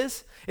presence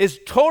is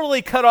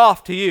totally cut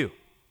off to you.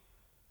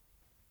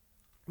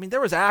 I mean,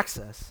 there was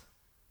access,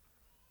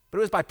 but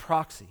it was by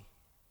proxy.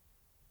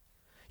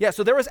 Yeah,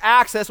 so there was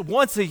access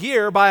once a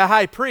year by a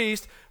high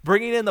priest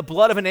bringing in the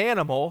blood of an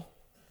animal.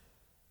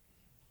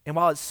 And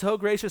while it's so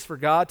gracious for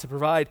God to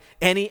provide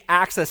any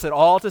access at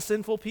all to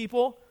sinful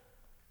people,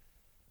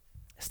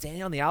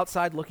 standing on the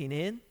outside looking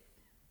in,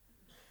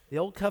 the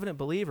old covenant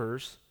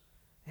believers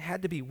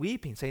had to be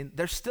weeping, saying,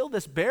 there's still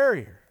this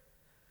barrier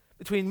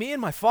between me and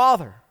my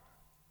Father.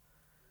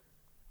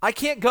 I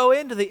can't go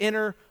into the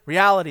inner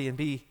reality and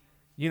be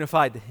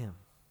unified to Him.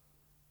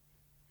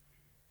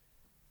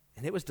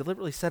 And it was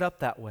deliberately set up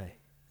that way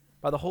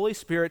by the Holy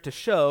Spirit to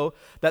show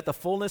that the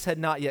fullness had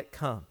not yet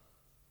come.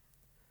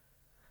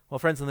 Well,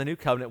 friends, in the new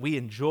covenant, we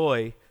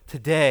enjoy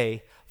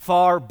today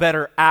far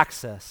better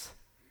access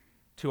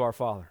to our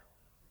Father.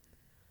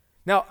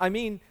 Now, I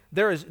mean,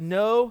 there is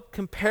no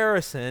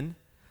comparison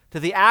to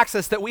the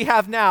access that we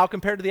have now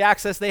compared to the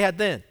access they had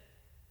then.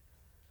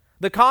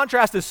 The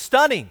contrast is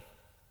stunning.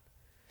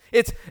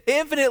 It's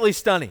infinitely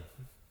stunning.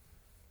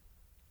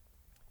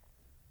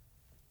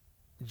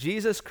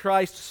 Jesus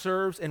Christ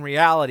serves in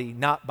reality,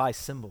 not by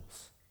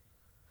symbols.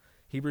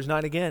 Hebrews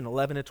 9 again,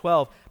 11 to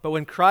 12. But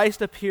when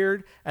Christ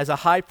appeared as a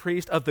high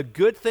priest of the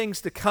good things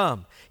to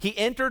come, He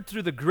entered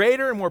through the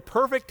greater and more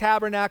perfect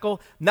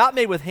tabernacle, not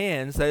made with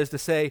hands, that is to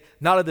say,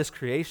 not of this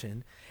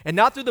creation, and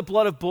not through the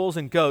blood of bulls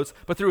and goats,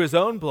 but through His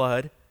own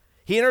blood.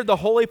 He entered the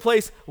holy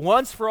place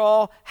once for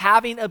all,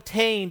 having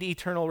obtained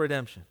eternal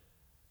redemption.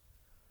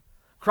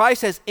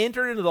 Christ has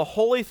entered into the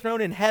holy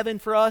throne in heaven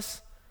for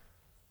us.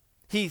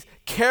 He's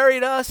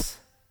carried us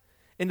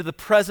into the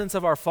presence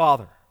of our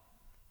Father.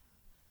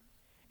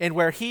 And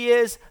where He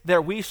is,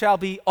 there we shall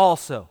be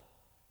also.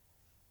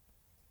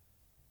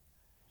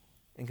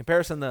 In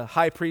comparison, the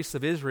high priests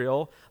of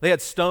Israel, they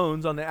had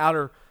stones on the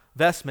outer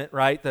vestment,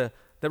 right, that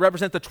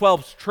represent the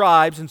 12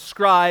 tribes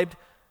inscribed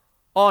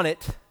on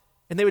it,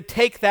 and they would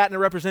take that in a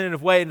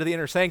representative way into the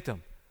inner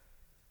sanctum.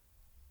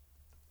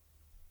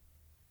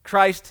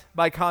 Christ,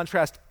 by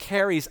contrast,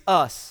 carries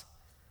us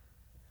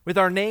with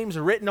our names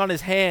written on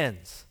His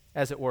hands,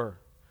 as it were,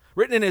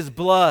 written in His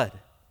blood.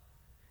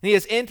 And He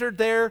has entered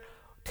there,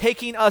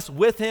 taking us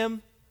with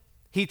Him.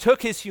 He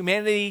took His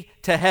humanity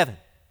to heaven.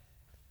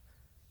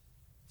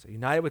 So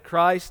united with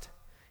Christ,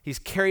 He's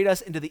carried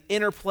us into the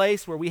inner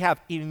place where we have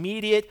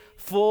immediate,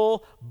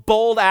 full,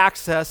 bold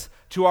access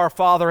to our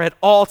Father at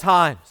all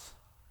times,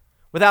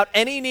 without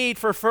any need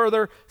for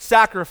further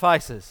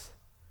sacrifices.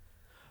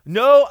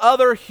 No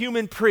other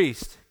human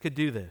priest could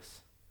do this.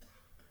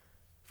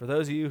 For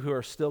those of you who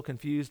are still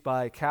confused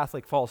by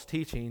Catholic false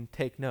teaching,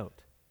 take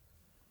note.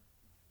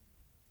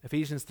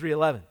 Ephesians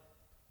 3:11.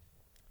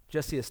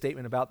 Just see a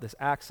statement about this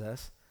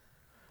access.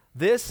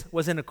 This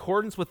was in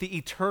accordance with the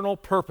eternal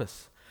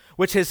purpose,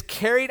 which is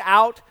carried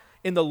out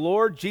in the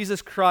Lord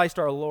Jesus Christ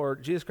our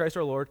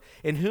Lord,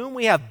 in whom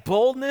we have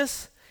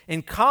boldness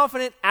and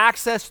confident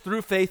access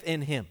through faith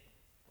in Him.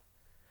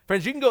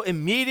 Friends, you can go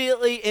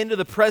immediately into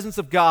the presence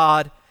of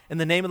God in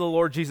the name of the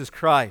Lord Jesus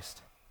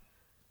Christ.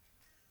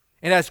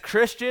 And as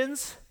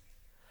Christians,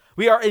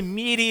 we are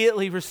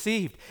immediately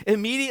received,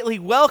 immediately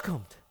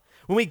welcomed.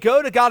 When we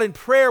go to God in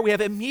prayer, we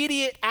have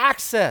immediate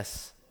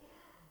access.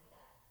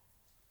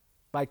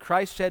 By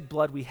Christ's shed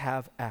blood, we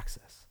have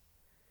access.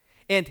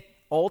 And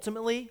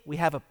ultimately, we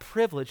have a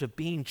privilege of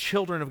being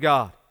children of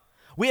God.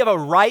 We have a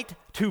right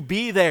to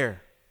be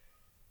there.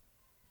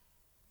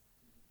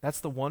 That's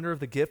the wonder of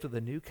the gift of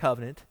the new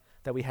covenant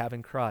that we have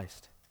in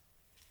Christ.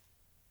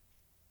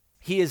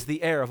 He is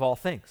the heir of all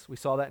things. We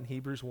saw that in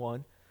Hebrews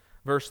 1,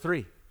 verse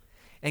 3.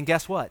 And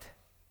guess what?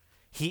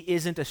 He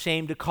isn't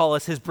ashamed to call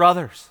us His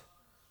brothers.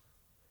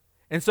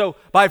 And so,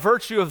 by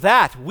virtue of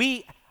that,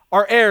 we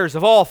are heirs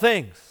of all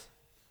things.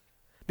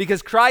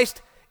 Because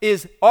Christ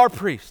is our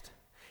priest.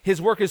 His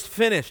work is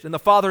finished, and the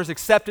Father has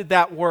accepted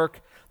that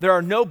work. There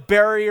are no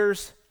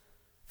barriers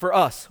for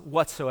us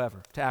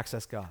whatsoever to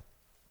access God.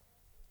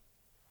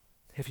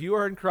 If you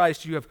are in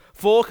Christ, you have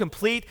full,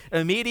 complete,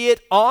 immediate,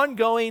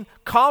 ongoing,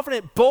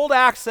 confident, bold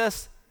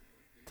access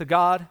to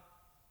God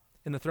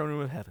in the throne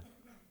room of heaven.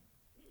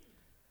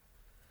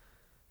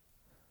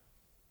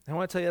 I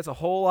want to tell you that's a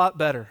whole lot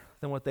better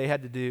than what they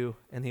had to do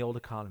in the old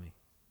economy.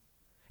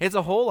 It's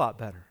a whole lot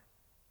better.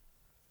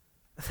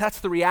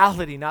 That's the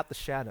reality, not the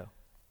shadow.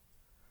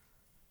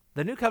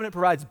 The new covenant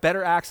provides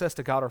better access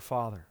to God our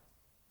Father.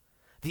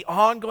 The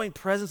ongoing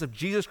presence of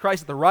Jesus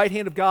Christ at the right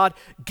hand of God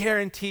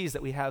guarantees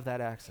that we have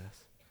that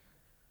access.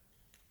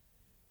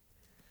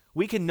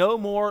 We can no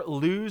more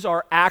lose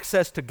our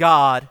access to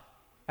God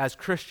as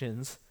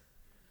Christians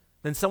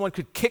than someone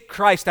could kick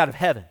Christ out of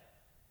heaven.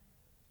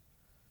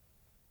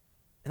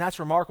 And that's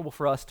remarkable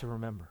for us to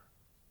remember.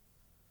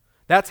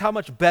 That's how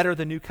much better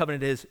the new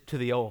covenant is to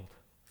the old.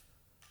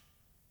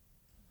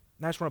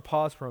 And I just want to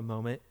pause for a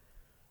moment.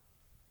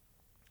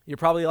 You're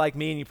probably like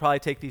me, and you probably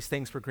take these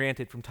things for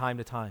granted from time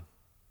to time.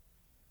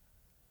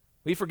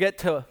 We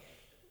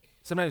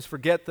sometimes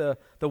forget the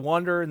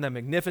wonder and the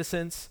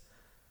magnificence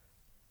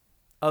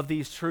of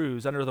these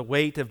truths under the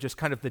weight of just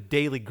kind of the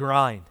daily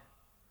grind,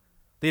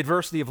 the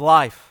adversity of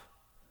life,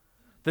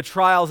 the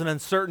trials and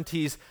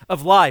uncertainties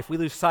of life. We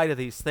lose sight of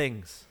these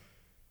things.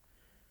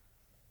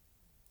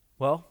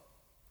 Well,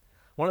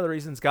 one of the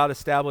reasons God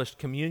established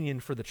communion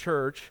for the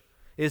church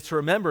is to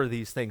remember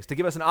these things, to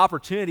give us an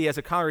opportunity as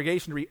a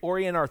congregation to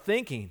reorient our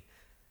thinking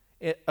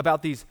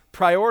about these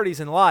priorities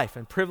in life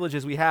and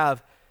privileges we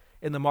have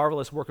in the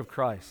marvelous work of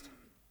Christ.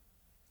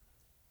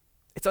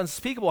 It's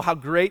unspeakable how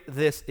great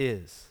this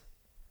is.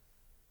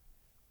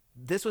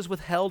 This was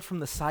withheld from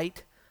the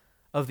sight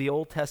of the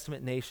Old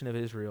Testament nation of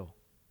Israel.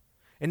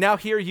 And now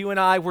here you and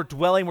I, we're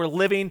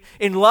living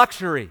in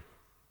luxury.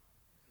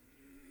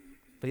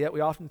 But yet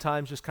we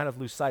oftentimes just kind of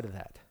lose sight of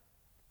that.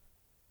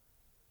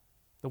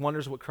 The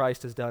wonders of what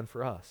Christ has done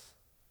for us.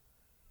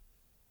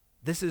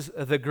 This is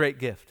the great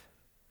gift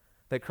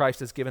that Christ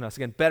has given us.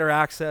 Again, better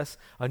access,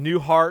 a new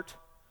heart,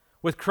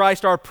 with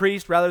Christ our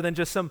priest rather than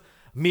just some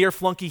mere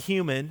flunky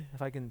human,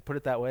 if I can put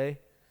it that way.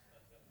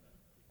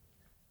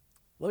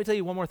 Let me tell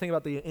you one more thing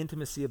about the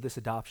intimacy of this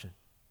adoption.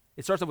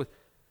 It starts off with,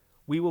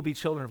 we will be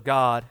children of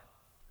God,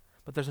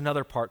 but there's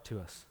another part to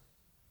us.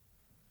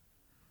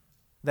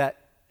 That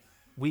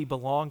we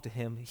belong to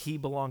him, he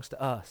belongs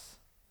to us.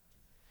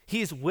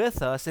 He's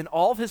with us in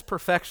all of his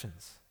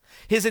perfections.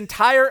 His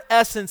entire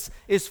essence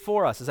is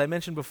for us, as I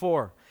mentioned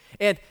before.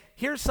 And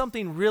here's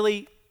something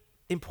really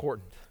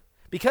important.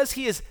 Because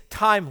he is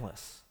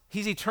timeless,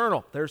 he's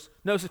eternal. There's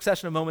no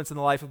succession of moments in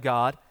the life of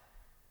God.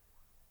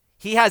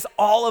 He has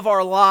all of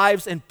our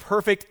lives in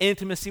perfect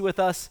intimacy with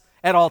us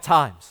at all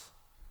times.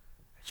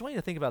 I just want you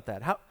to think about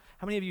that. How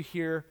many of you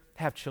here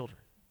have children?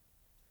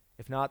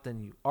 If not, then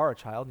you are a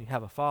child and you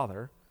have a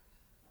father.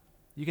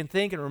 You can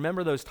think and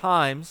remember those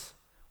times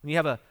when you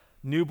have a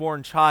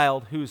newborn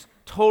child who's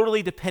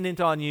totally dependent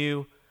on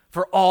you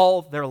for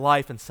all their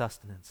life and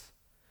sustenance.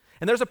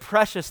 And there's a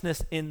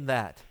preciousness in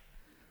that.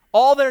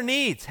 All their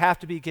needs have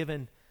to be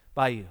given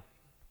by you.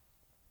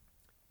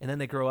 And then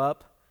they grow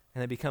up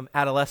and they become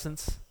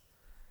adolescents.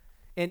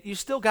 And you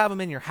still got them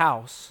in your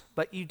house,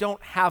 but you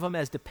don't have them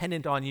as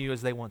dependent on you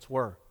as they once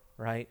were,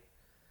 right?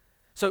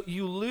 So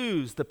you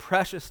lose the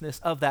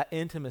preciousness of that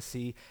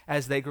intimacy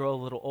as they grow a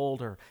little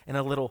older and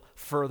a little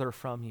further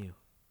from you.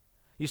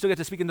 You still get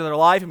to speak into their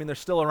life. I mean, they're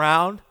still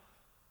around,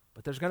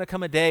 but there's going to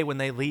come a day when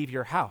they leave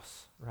your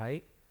house,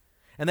 right?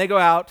 And they go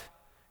out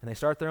and they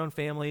start their own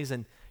families,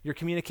 and your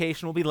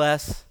communication will be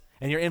less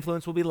and your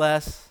influence will be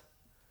less.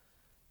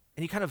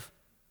 And you kind of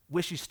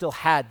wish you still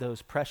had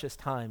those precious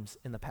times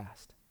in the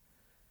past.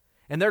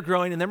 And they're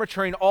growing and they're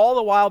maturing, all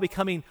the while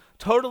becoming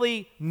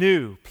totally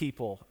new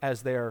people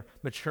as they're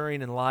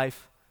maturing in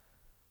life.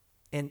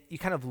 And you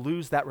kind of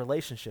lose that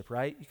relationship,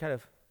 right? You kind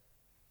of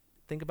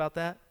think about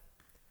that.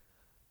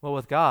 Well,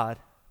 with God,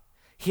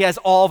 he has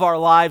all of our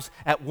lives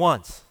at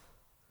once.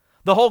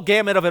 The whole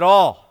gamut of it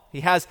all,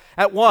 he has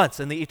at once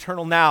in the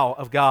eternal now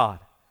of God.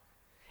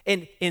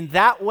 And in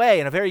that way,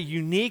 in a very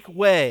unique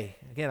way,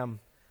 again, I'm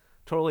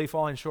totally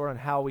falling short on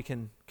how we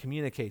can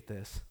communicate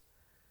this.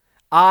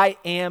 I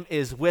am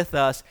is with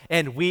us,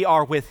 and we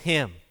are with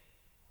him.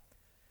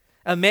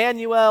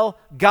 Emmanuel,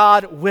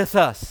 God with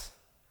us.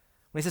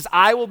 When he says,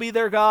 I will be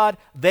their God,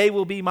 they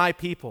will be my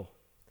people.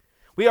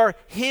 We are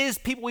his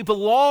people. We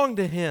belong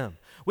to him.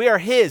 We are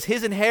his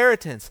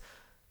inheritance,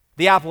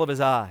 the apple of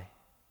his eye.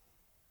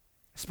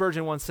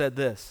 Spurgeon once said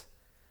this: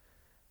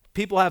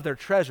 people have their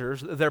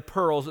treasures, their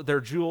pearls,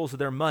 their jewels,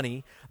 their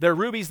money, their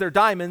rubies, their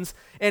diamonds,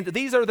 and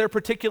these are their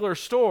particular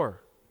store.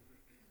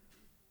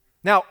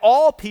 Now,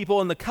 all people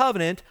in the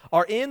covenant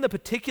are in the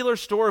particular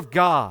store of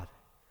God.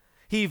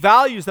 He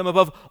values them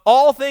above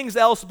all things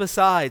else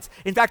besides.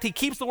 In fact, he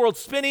keeps the world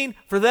spinning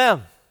for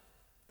them.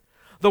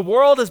 The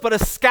world is but a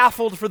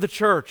scaffold for the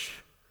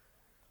church.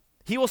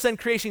 He will send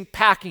creation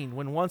packing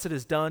when once it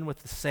is done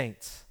with the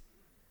saints.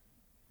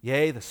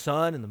 Yea, the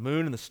sun and the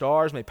moon and the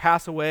stars may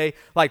pass away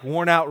like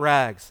worn-out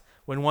rags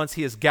when once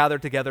he has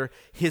gathered together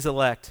his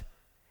elect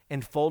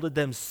and folded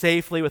them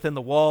safely within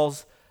the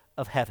walls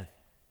of heaven.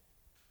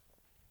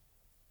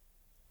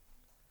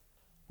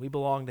 We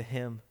belong to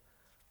him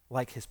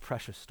like his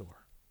precious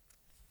store.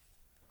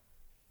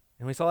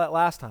 And we saw that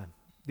last time.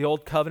 The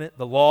old covenant,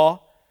 the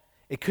law,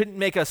 it couldn't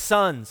make us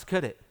sons,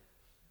 could it?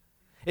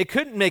 It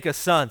couldn't make us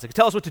sons. It could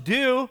tell us what to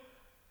do,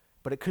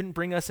 but it couldn't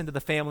bring us into the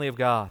family of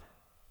God.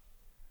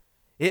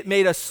 It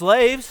made us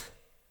slaves.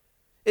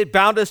 It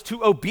bound us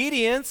to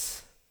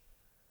obedience,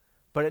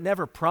 but it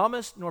never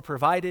promised nor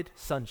provided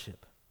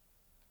sonship.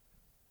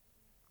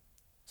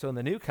 So in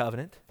the new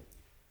covenant,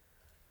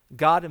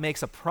 God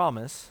makes a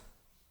promise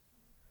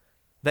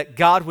that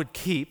God would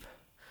keep,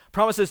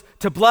 promises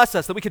to bless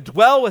us, that we could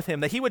dwell with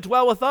him, that he would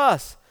dwell with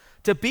us,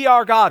 to be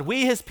our God,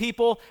 we his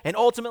people, and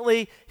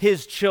ultimately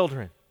his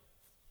children.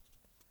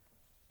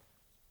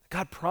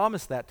 God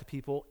promised that to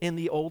people in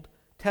the Old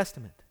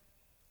Testament.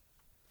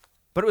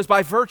 But it was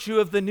by virtue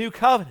of the new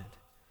covenant.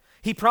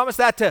 He promised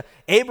that to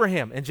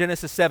Abraham in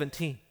Genesis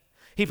 17.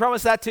 He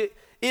promised that to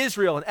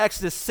Israel in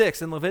Exodus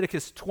 6 and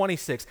Leviticus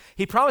 26.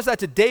 He promised that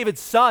to David's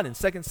son in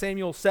 2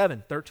 Samuel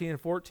 7, 13 and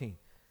 14.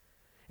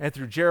 And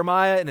through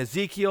Jeremiah and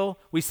Ezekiel,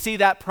 we see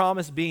that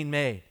promise being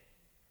made.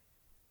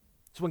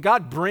 So when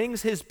God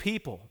brings his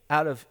people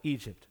out of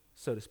Egypt,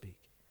 so to speak,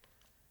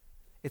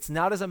 it's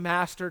not as a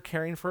master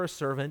caring for a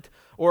servant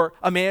or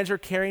a manager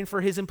caring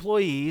for his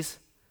employees,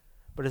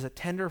 but as a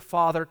tender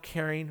father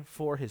caring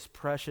for his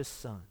precious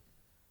son.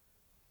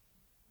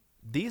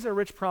 These are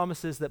rich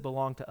promises that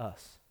belong to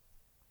us.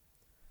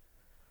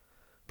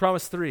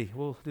 Promise 3,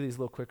 we'll do these a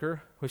little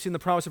quicker. We've seen the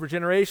promise of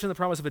regeneration, the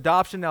promise of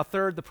adoption. Now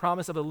third, the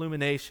promise of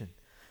illumination.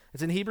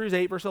 It's in Hebrews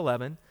 8, verse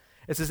 11.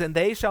 It says, "And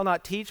they shall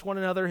not teach one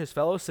another his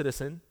fellow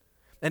citizen,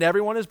 and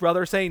everyone his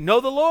brother, saying, Know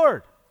the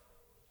Lord.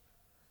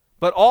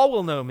 But all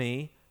will know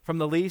me, from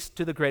the least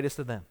to the greatest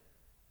of them."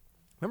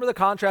 Remember the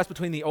contrast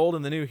between the old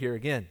and the new here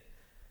again.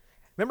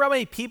 Remember how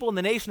many people in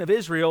the nation of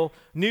Israel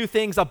knew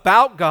things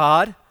about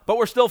God, but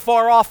were still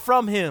far off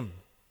from him.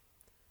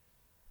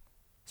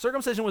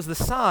 Circumcision was the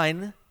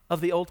sign of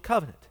the old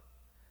covenant,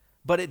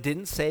 but it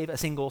didn't save a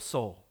single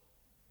soul.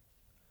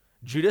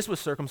 Judas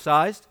was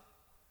circumcised.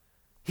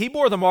 He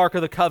bore the mark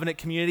of the covenant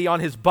community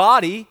on his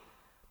body,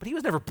 but he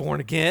was never born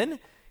again.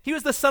 He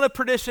was the son of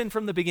perdition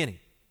from the beginning.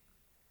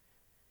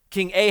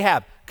 King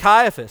Ahab,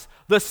 Caiaphas,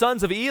 the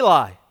sons of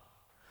Eli,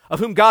 of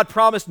whom God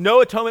promised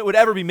no atonement would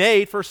ever be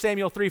made, 1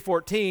 Samuel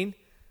 3:14.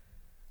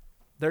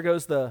 There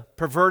goes the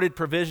perverted,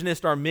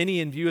 provisionist,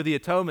 Arminian view of the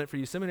atonement for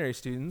you seminary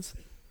students.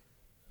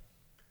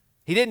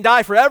 He didn't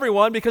die for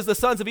everyone because the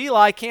sons of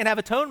Eli can't have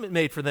atonement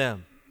made for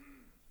them.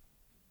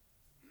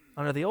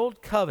 Under the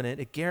old covenant,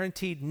 it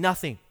guaranteed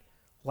nothing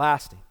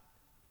lasting.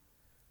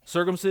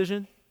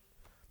 Circumcision,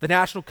 the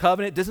national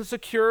covenant, doesn't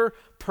secure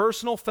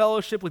personal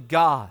fellowship with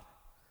God.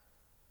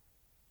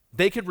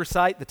 They could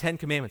recite the 10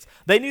 Commandments.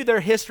 They knew their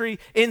history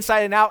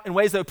inside and out in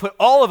ways that would put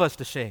all of us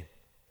to shame.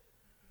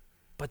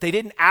 But they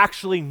didn't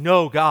actually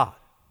know God.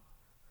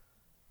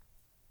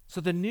 So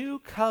the new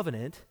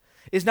covenant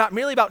is not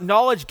merely about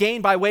knowledge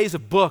gained by ways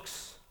of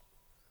books.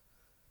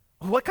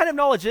 What kind of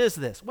knowledge is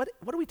this? What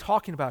are we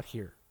talking about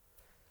here?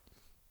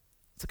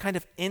 It's a kind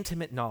of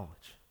intimate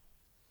knowledge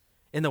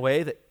in the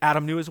way that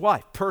Adam knew his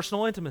wife,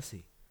 personal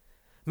intimacy.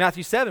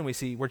 Matthew 7 we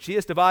see where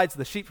Jesus divides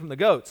the sheep from the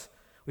goats.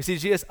 We see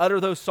Jesus utter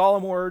those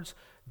solemn words,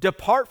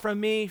 "Depart from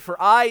me, for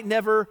I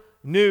never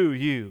knew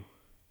you."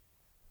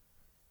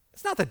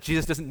 It's not that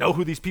Jesus doesn't know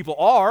who these people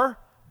are.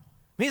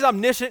 He's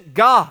omniscient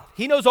God.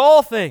 He knows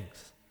all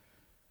things.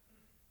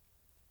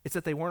 It's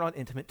that they weren't on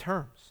intimate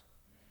terms.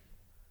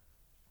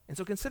 And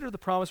so consider the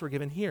promise we're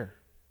given here.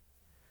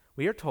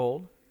 We are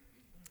told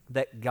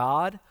that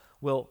God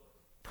will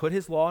put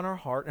his law in our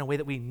heart in a way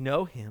that we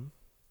know him.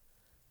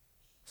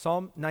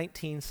 Psalm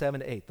 19,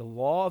 7-8. "The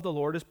law of the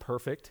Lord is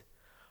perfect,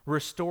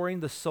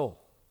 restoring the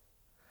soul.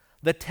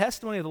 The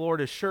testimony of the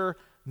Lord is sure,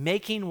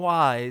 making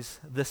wise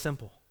the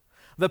simple.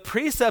 The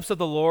precepts of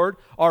the Lord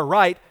are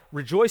right,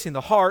 rejoicing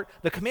the heart.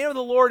 The command of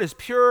the Lord is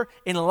pure,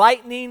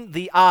 enlightening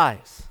the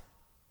eyes."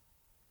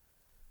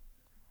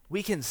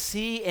 We can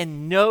see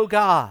and know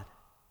God.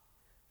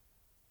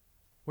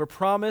 We're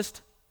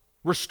promised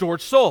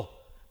restored soul,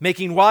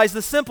 making wise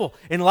the simple,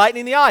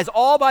 enlightening the eyes,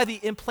 all by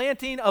the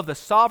implanting of the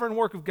sovereign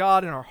work of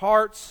God in our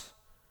hearts.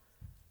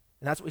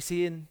 And that's what we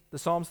see in the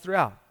Psalms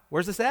throughout.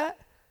 Where's this at?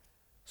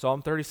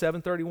 Psalm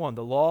 37:31.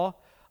 "The law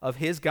of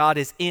his God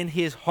is in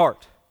his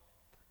heart."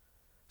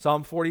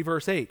 Psalm 40,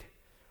 verse 8.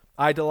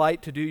 "I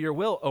delight to do your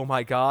will, O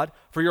my God,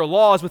 for your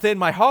law is within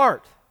my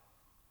heart."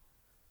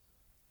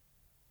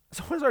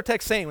 So what is our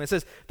text saying when it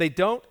says they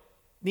don't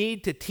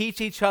need to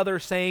teach each other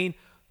saying,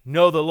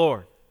 "Know the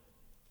Lord"?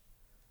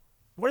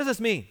 What does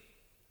this mean?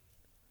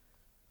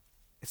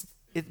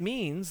 It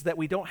means that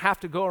we don't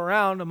have to go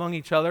around among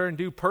each other and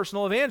do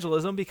personal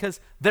evangelism because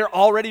they're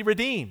already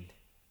redeemed.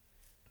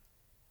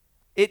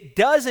 It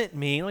doesn't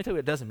mean, let me tell you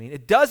what it doesn't mean.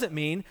 It doesn't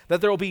mean that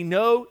there will be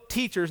no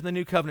teachers in the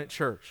New Covenant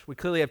church. We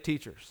clearly have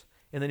teachers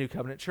in the New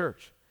Covenant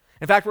church.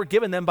 In fact, we're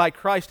given them by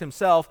Christ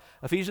himself,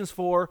 Ephesians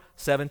 4,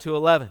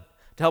 7-11,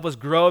 to help us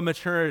grow in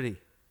maturity.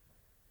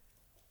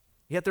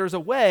 Yet there's a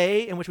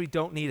way in which we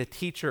don't need a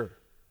teacher.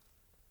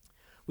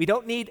 We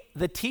don't need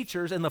the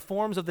teachers in the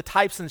forms of the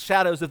types and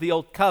shadows of the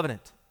Old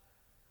Covenant.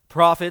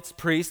 Prophets,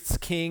 priests,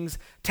 kings,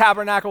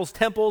 tabernacles,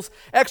 temples,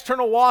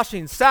 external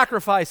washings,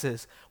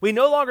 sacrifices. We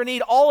no longer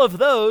need all of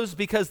those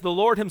because the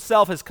Lord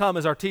himself has come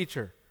as our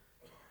teacher.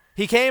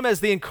 He came as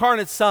the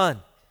incarnate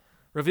Son,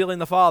 revealing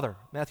the Father.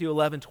 Matthew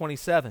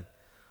 11:27.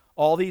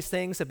 "All these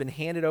things have been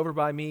handed over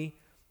by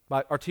me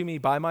are to me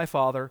by my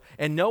Father,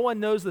 and no one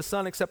knows the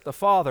Son except the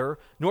Father,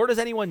 nor does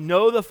anyone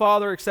know the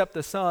Father except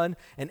the Son,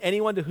 and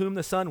anyone to whom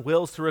the Son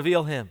wills to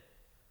reveal him.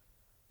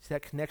 See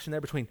that connection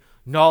there between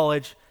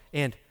knowledge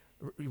and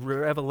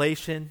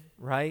revelation,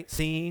 right?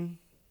 Seeing.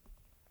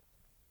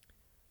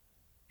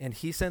 And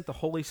he sent the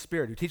Holy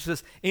Spirit, who teaches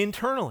us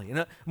internally in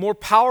a more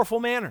powerful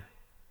manner.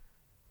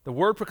 The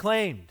word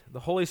proclaimed,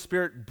 the Holy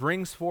Spirit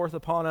brings forth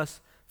upon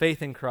us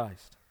faith in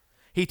Christ.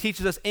 He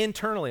teaches us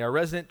internally, our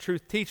resident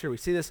truth teacher. We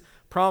see this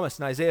promise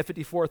in Isaiah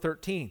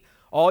 54:13.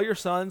 All your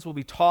sons will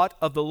be taught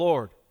of the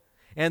Lord,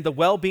 and the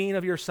well-being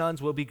of your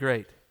sons will be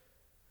great.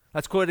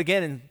 That's quoted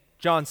again in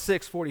John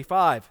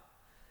 6:45.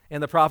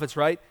 And the prophets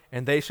write,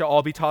 and they shall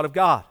all be taught of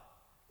God.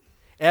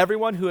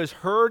 Everyone who has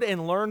heard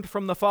and learned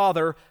from the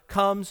Father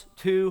comes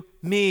to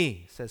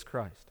me, says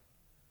Christ.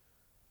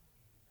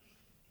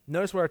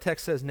 Notice what our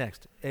text says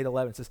next,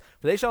 8:11. It says,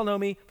 for they shall know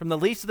me from the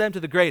least of them to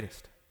the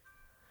greatest.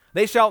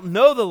 They shall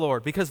know the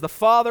Lord, because the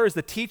Father is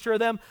the teacher of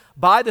them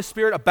by the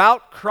Spirit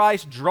about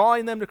Christ,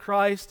 drawing them to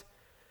Christ.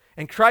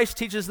 And Christ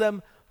teaches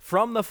them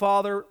from the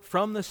Father,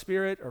 from the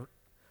Spirit, or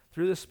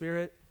through the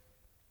Spirit.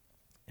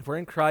 If we're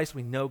in Christ,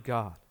 we know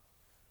God.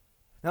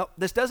 Now,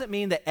 this doesn't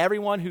mean that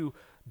everyone who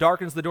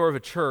darkens the door of a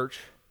church,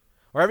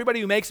 or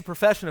everybody who makes a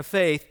profession of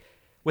faith,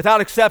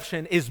 without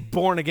exception, is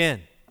born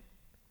again.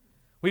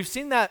 We've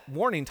seen that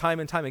warning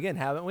time and time again,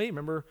 haven't we?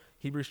 Remember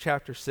Hebrews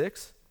chapter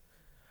 6?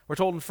 We're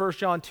told in 1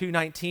 John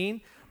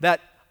 2:19 that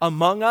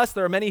among us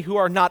there are many who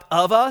are not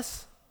of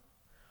us.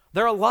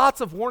 There are lots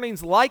of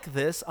warnings like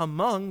this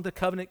among the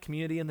covenant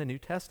community in the New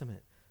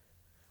Testament.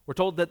 We're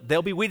told that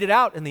they'll be weeded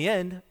out in the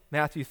end,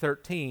 Matthew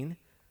 13.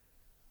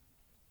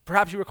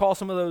 Perhaps you recall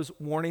some of those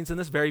warnings in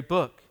this very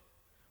book.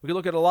 We could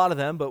look at a lot of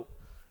them, but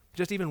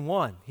just even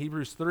one,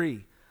 Hebrews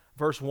 3,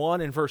 verse 1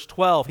 and verse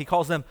 12, he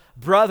calls them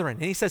brethren.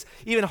 And he says,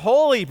 even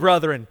holy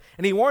brethren.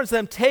 And he warns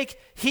them, take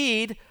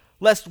heed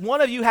lest one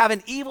of you have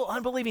an evil,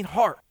 unbelieving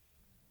heart.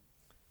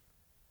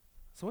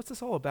 So what's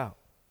this all about?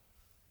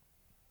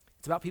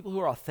 It's about people who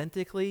are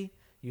authentically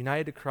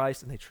united to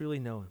Christ and they truly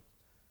know him.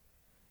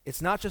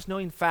 It's not just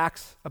knowing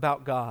facts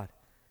about God.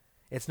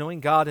 It's knowing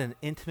God in an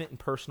intimate and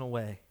personal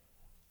way.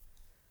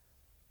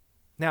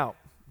 Now,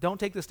 don't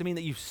take this to mean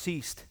that you've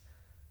ceased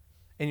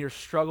in your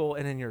struggle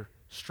and in your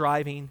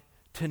striving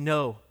to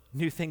know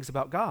new things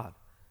about God.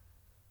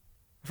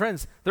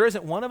 Friends, there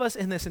isn't one of us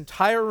in this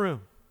entire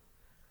room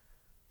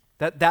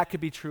that could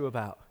be true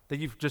about, that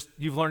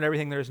you've learned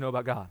everything there is to know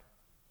about God.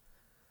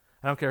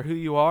 I don't care who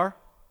you are.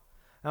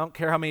 I don't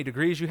care how many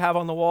degrees you have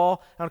on the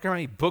wall. I don't care how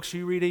many books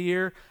you read a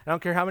year. I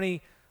don't care how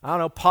many,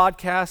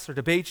 podcasts or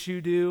debates you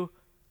do.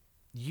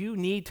 You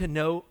need to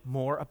know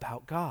more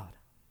about God.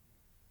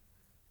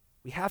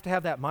 We have to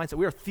have that mindset.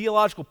 We are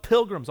theological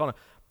pilgrims on a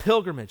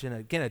pilgrimage in,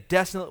 a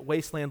desolate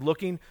wasteland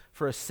looking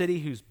for a city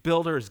whose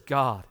builder is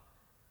God,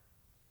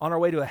 on our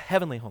way to a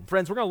heavenly home.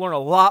 Friends, we're going to learn a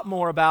lot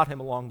more about him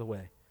along the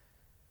way.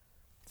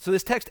 So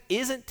this text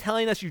isn't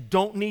telling us you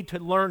don't need to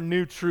learn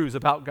new truths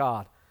about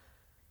God.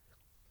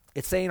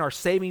 It's saying our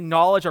saving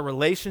knowledge, our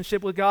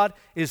relationship with God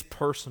is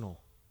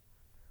personal.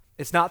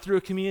 It's not through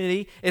a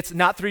community. It's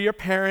not through your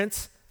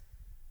parents.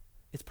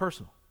 It's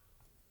personal.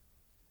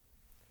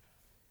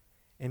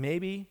 And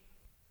maybe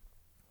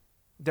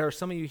there are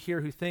some of you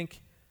here who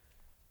think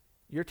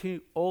you're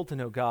too old to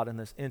know God in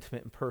this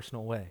intimate and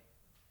personal way.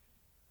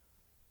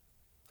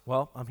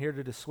 Well, I'm here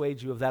to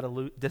dissuade you of that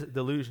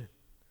delusion.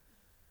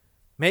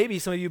 Maybe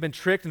some of you have been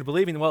tricked into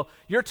believing, well,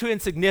 you're too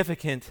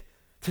insignificant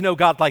to know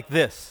God like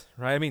this,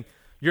 right? I mean,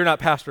 you're not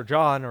Pastor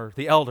John or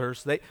the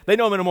elders. They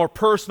know him in a more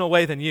personal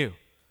way than you.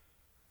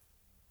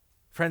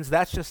 Friends,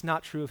 that's just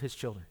not true of his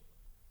children.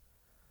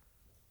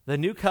 The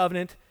new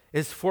covenant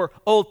is for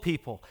old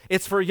people.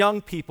 It's for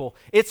young people.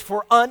 It's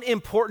for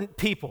unimportant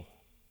people.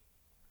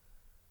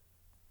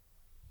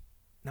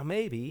 Now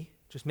maybe,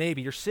 just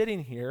maybe, you're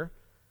sitting here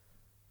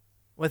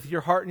with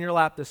your heart in your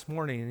lap this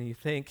morning and you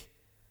think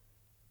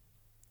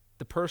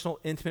the personal,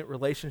 intimate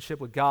relationship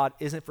with God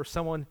isn't for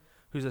someone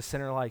who's a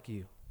sinner like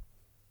you.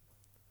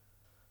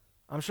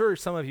 I'm sure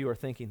some of you are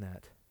thinking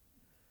that.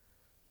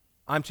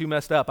 I'm too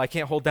messed up. I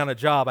can't hold down a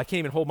job. I can't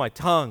even hold my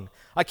tongue.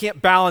 I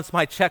can't balance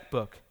my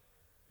checkbook.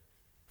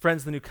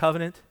 Friends, the new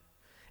covenant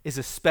is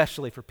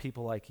especially for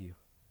people like you.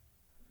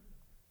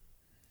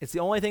 It's the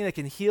only thing that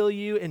can heal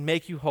you and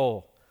make you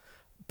whole.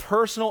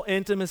 Personal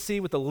intimacy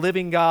with the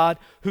living God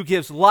who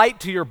gives light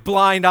to your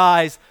blind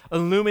eyes,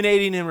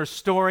 illuminating and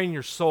restoring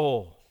your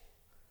soul.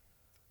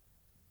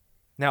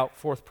 Now,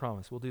 fourth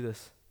promise. We'll do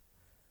this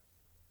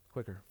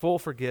quicker. Full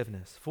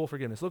forgiveness. Full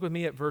forgiveness. Look with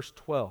me at verse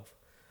 12.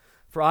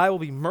 For I will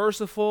be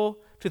merciful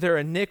to their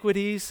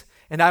iniquities,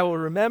 and I will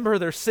remember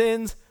their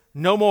sins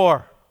no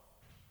more.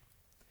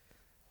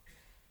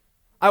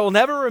 I will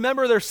never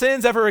remember their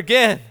sins ever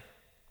again.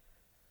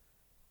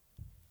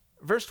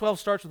 Verse 12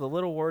 starts with a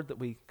little word that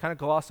we kind of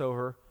gloss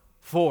over,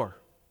 for.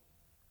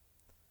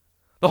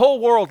 The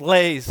whole world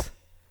lays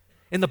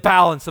in the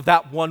balance of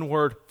that one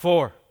word,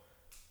 for.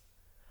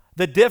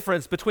 The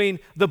difference between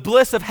the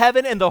bliss of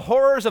heaven and the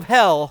horrors of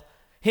hell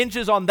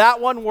hinges on that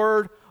one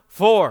word,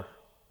 for.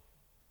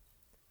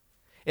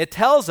 It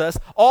tells us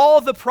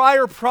all the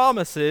prior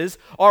promises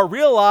are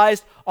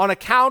realized on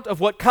account of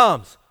what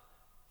comes: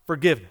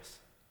 forgiveness.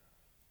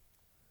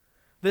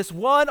 This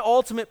one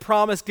ultimate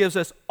promise gives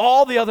us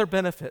all the other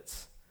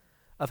benefits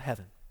of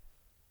heaven.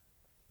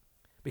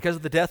 Because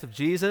of the death of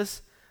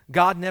Jesus,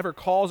 God never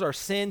calls our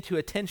sin to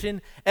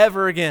attention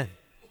ever again.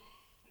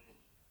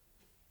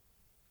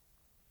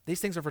 These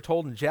things are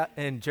foretold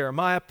in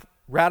Jeremiah,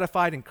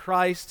 ratified in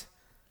Christ.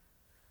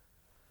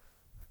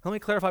 Let me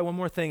clarify one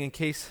more thing in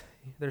case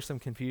there's some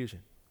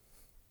confusion.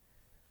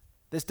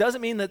 This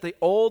doesn't mean that the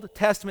Old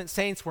Testament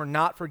saints were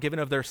not forgiven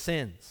of their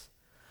sins,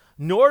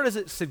 nor does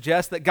it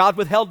suggest that God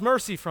withheld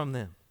mercy from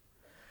them.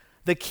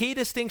 The key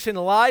distinction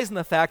lies in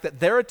the fact that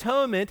their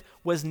atonement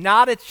was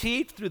not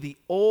achieved through the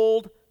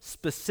old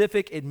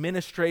specific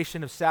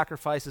administration of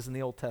sacrifices in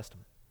the Old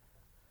Testament.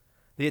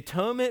 The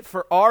atonement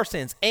for our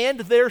sins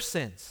and their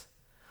sins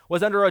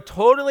was under a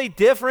totally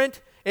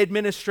different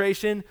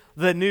administration,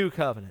 the New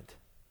Covenant.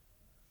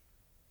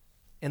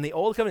 In the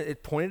Old Covenant,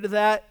 it pointed to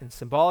that in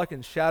symbolic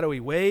and shadowy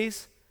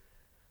ways.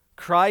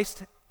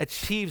 Christ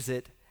achieves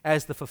it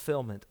as the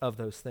fulfillment of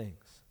those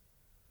things.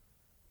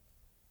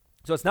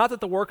 So it's not that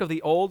the work of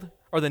the Old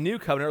or the New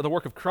Covenant or the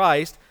work of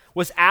Christ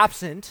was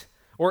absent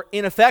or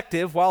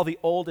ineffective while the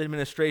old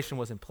administration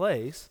was in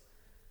place.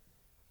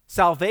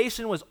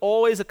 Salvation was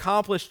always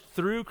accomplished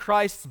through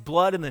Christ's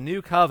blood in the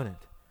New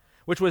Covenant,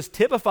 which was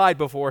typified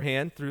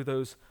beforehand through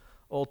those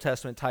Old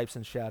Testament types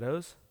and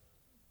shadows.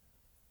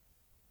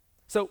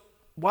 So,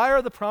 why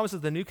are the promises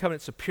of the New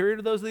Covenant superior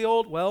to those of the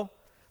Old? Well,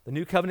 the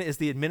New Covenant is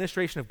the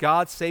administration of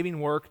God's saving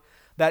work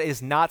that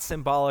is not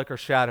symbolic or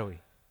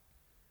shadowy.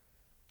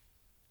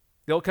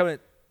 The Old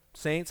Covenant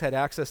saints had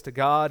access to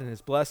God and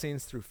his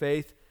blessings through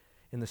faith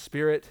in the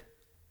Spirit,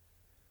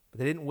 but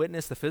they didn't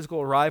witness the physical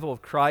arrival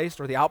of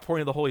Christ or the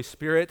outpouring of the Holy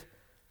Spirit.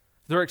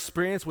 Their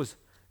experience was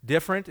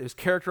different. It was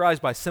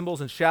characterized by symbols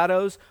and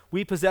shadows.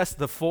 We possess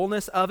the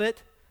fullness of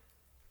it.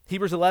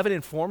 Hebrews 11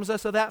 informs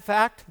us of that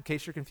fact, in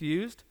case you're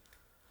confused.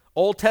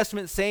 Old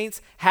Testament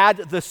saints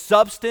had the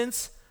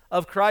substance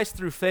of Christ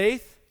through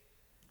faith.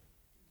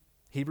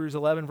 Hebrews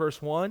 11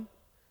 verse 1,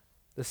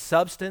 the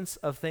substance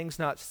of things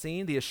not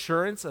seen, the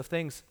assurance of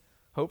things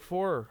hoped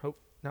for or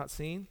hope not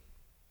seen.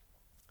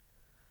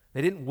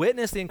 They didn't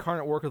witness the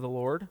incarnate work of the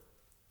Lord.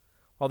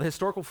 While the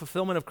historical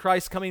fulfillment of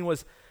Christ's coming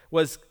was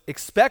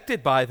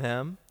expected by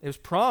them, it was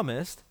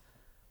promised,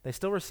 they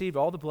still received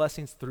all the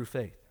blessings through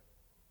faith.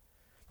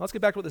 Now let's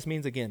get back to what this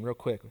means again real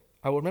quick.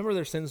 I will remember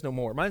their sins no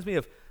more. It reminds me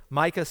of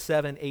Micah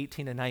 7,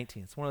 18 and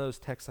 19. It's one of those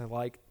texts I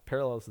like,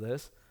 parallels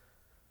this.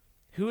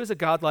 Who is a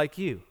God like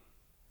you,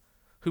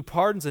 who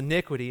pardons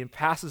iniquity and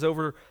passes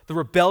over the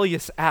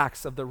rebellious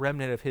acts of the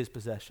remnant of his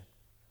possession?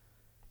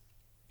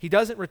 He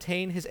doesn't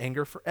retain his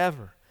anger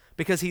forever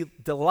because he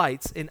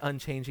delights in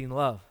unchanging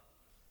love.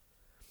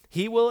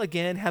 He will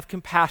again have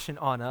compassion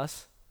on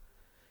us.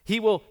 He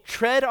will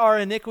tread our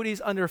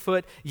iniquities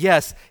underfoot.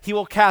 Yes, he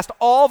will cast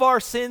all of our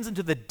sins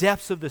into the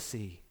depths of the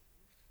sea.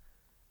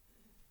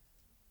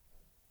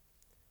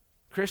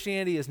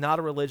 Christianity is not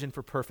a religion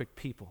for perfect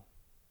people.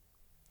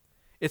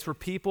 It's for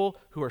people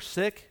who are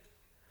sick,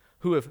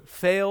 who have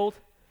failed,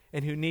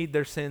 and who need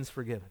their sins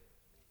forgiven.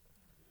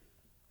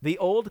 The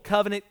old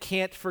covenant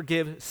can't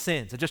forgive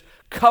sins. It just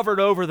covered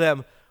over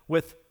them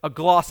with a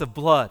gloss of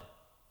blood.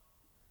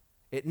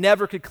 It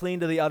never could clean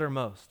to the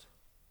uttermost.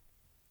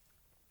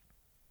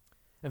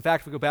 In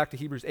fact, if we go back to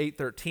Hebrews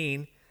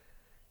 8:13, it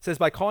says,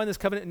 by calling this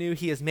covenant new,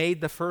 he has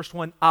made the first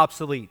one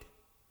obsolete.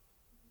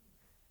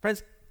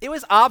 Friends, it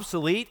was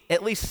obsolete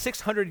at least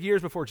 600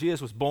 years before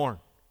Jesus was born,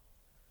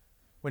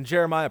 when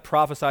Jeremiah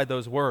prophesied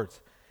those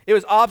words. It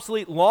was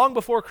obsolete long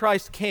before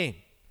Christ came.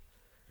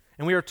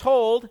 And we are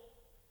told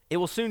it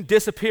will soon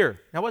disappear.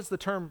 Now, what does the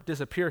term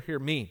disappear here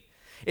mean?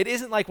 It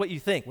isn't like what you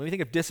think. When we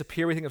think of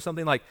disappear, we think of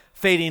something like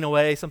fading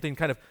away, something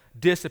kind of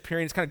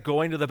disappearing. It's kind of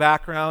going to the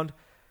background.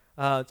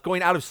 It's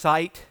going out of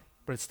sight,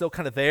 but it's still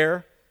kind of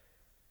there.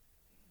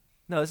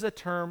 No, this is a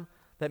term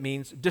that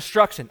means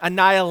destruction,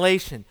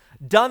 annihilation,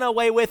 done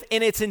away with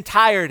in its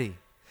entirety.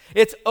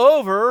 It's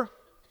over.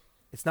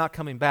 It's not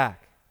coming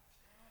back.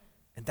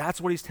 And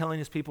that's what he's telling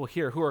his people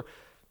here who are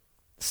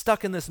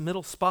stuck in this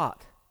middle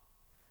spot,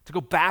 to go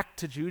back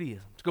to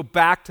Judaism, to go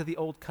back to the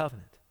old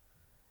covenant.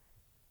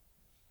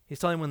 He's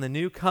telling them when the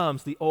new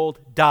comes, the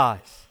old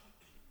dies.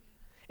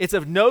 It's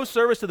of no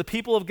service to the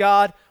people of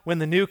God when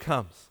the new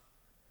comes.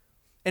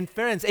 And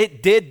friends,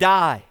 it did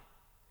die.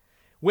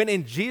 When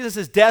in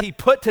Jesus' death, he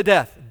put to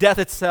death, death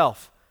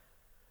itself,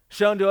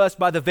 shown to us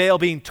by the veil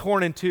being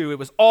torn in two. It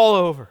was all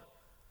over.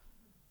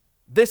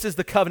 This is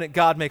the covenant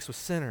God makes with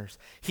sinners.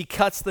 He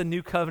cuts the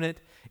new covenant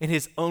in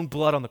his own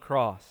blood on the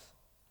cross.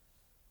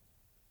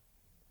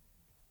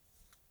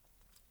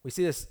 We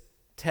see this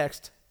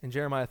text in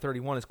Jeremiah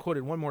 31 is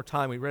quoted one more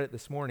time. We read it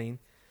this morning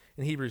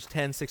in Hebrews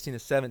 10, 16 to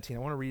 17. I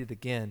want to read it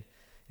again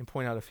and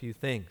point out a few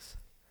things.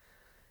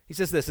 He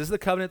says this is the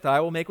covenant that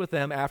I will make with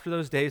them after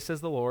those days,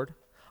 says the Lord.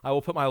 I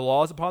will put my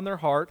laws upon their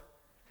heart,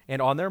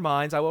 and on their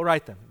minds I will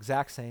write them.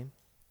 Exact same.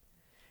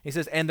 He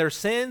says, and their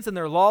sins and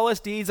their lawless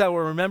deeds I will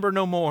remember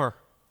no more.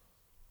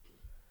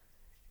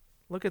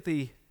 Look at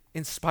the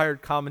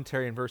inspired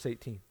commentary in verse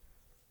 18.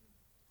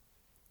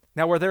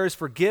 Now, where there is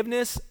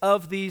forgiveness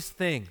of these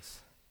things,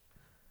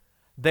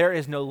 there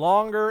is no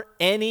longer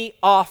any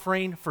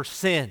offering for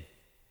sin.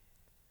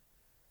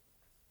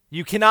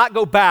 You cannot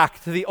go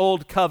back to the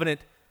old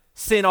covenant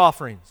sin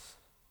offerings.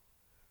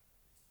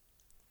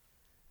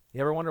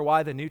 You ever wonder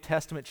why the New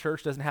Testament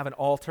church doesn't have an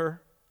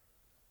altar?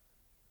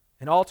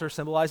 An altar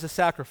symbolizes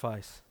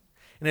sacrifice.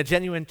 And a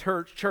genuine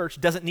church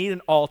doesn't need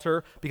an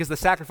altar because the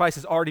sacrifice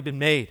has already been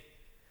made.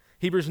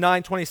 Hebrews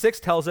 9:26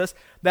 tells us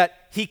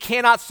that he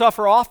cannot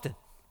suffer often.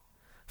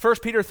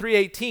 1 Peter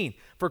 3:18,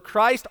 for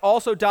Christ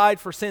also died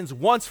for sins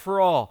once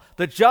for all,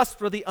 the just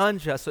for the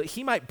unjust, so that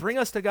he might bring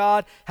us to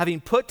God,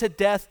 having put to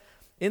death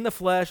in the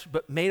flesh,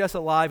 but made us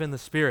alive in the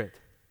Spirit.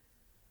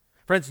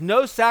 Friends,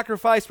 no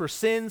sacrifice for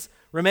sins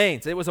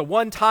remains. It was a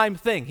one-time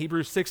thing,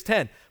 Hebrews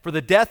 6:10. For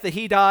the death that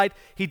he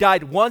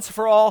died once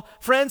for all,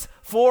 friends,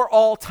 for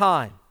all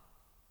time.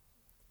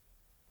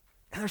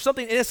 And there's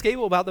something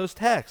inescapable about those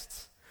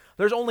texts.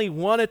 There's only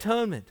one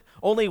atonement,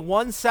 only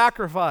one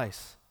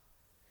sacrifice.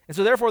 And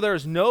so therefore there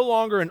is no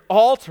longer an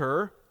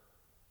altar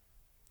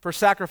for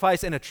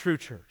sacrifice in a true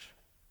church.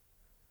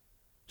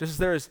 Just as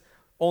there is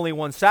only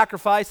one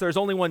sacrifice, there is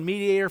only one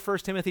mediator,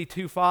 1 Timothy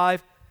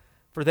 2:5,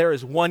 for there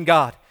is one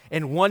God,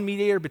 and one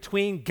mediator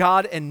between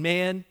God and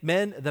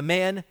the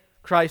man,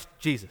 Christ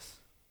Jesus.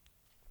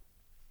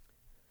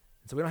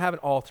 And so we don't have an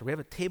altar, we have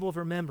a table of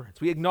remembrance.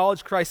 We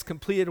acknowledge Christ's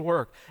completed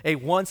work, a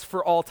once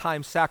for all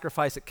time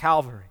sacrifice at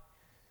Calvary.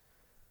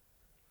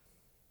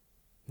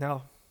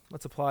 Now,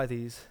 let's apply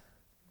these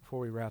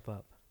before we wrap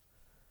up.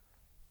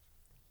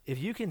 If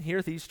you can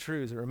hear these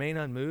truths and remain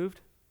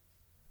unmoved,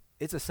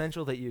 it's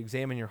essential that you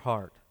examine your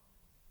heart.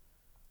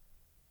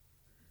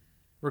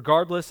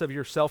 Regardless of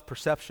your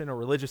self-perception or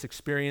religious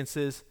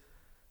experiences,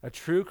 a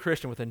true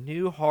Christian with a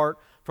new heart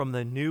from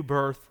the new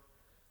birth,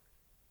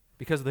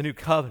 because of the new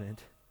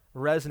covenant,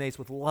 resonates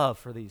with love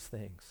for these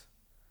things.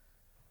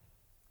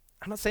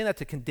 I'm not saying that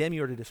to condemn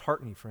you or to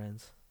dishearten you,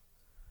 friends.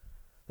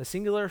 The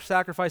singular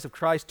sacrifice of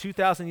Christ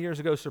 2,000 years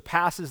ago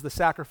surpasses the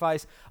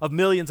sacrifice of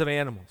millions of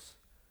animals.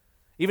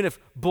 Even if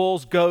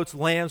bulls, goats,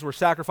 lambs were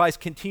sacrificed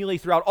continually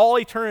throughout all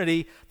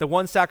eternity, the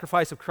one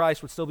sacrifice of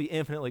Christ would still be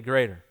infinitely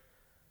greater.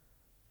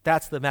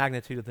 That's the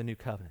magnitude of the new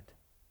covenant.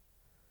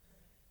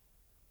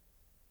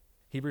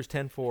 Hebrews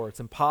 10:4,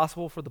 it's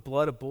impossible for the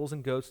blood of bulls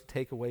and goats to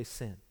take away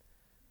sin.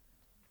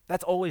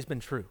 That's always been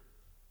true.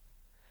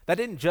 That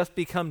didn't just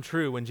become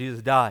true when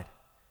Jesus died.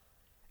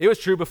 It was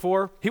true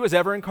before he was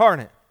ever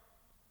incarnate.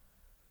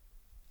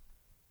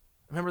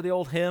 Remember the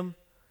old hymn,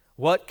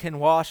 what can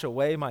wash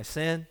away my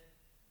sin?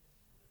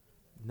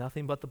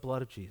 Nothing but the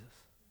blood of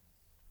Jesus.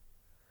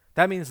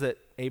 That means that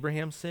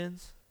Abraham's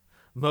sins,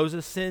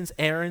 Moses' sins,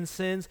 Aaron's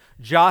sins,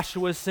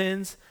 Joshua's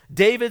sins,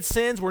 David's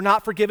sins were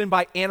not forgiven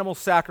by animal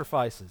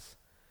sacrifices.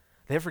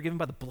 They were forgiven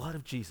by the blood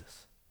of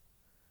Jesus.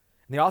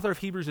 And the author of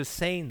Hebrews is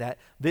saying that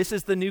this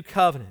is the new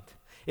covenant.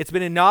 It's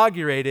been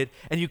inaugurated,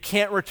 and you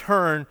can't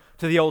return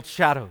to the old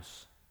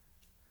shadows.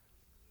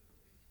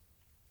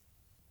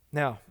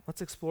 Now,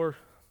 let's explore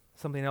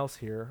something else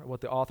here,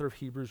 what the author of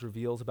Hebrews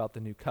reveals about the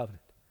new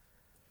covenant.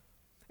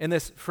 In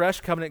this fresh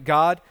covenant,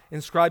 God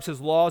inscribes his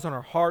laws on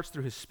our hearts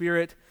through his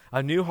Spirit,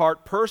 a new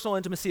heart, personal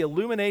intimacy,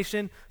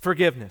 illumination,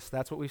 forgiveness.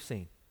 That's what we've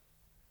seen.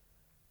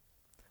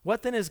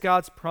 What then is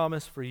God's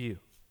promise for you?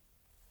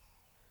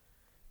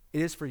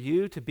 It is for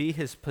you to be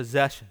his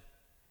possession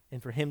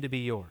and for him to be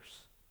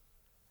yours.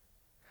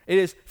 It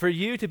is for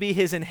you to be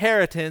his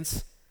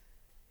inheritance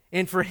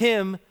and for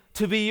him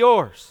to be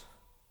yours.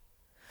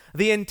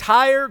 The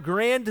entire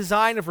grand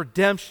design of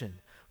redemption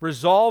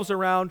revolves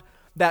around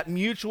that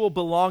mutual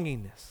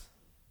belongingness.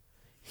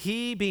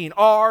 He being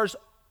ours,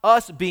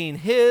 us being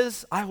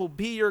his. I will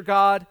be your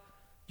God.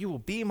 You will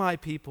be my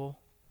people.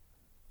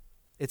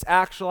 It's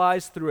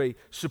actualized through a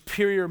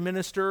superior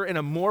minister and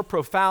a more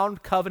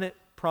profound covenant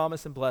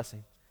promise and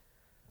blessing.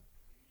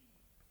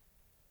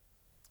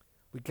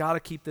 We got to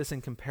keep this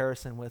in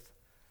comparison with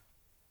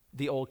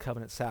the old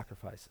covenant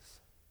sacrifices.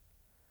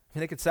 I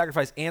mean, they could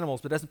sacrifice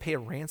animals, but it doesn't pay a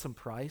ransom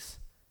price.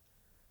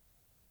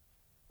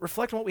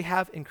 Reflect on what we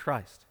have in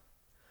Christ.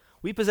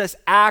 We possess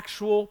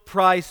actual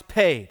price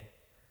paid.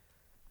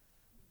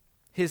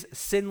 His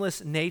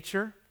sinless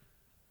nature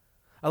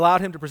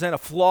allowed him to present a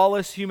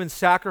flawless human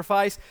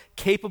sacrifice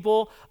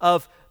capable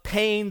of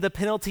paying the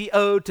penalty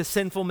owed to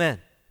sinful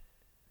men.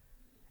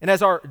 And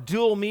as our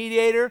dual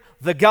mediator,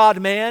 the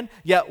God-man,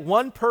 yet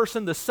one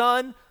person, the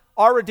Son,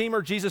 our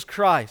Redeemer, Jesus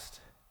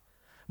Christ,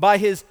 by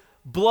his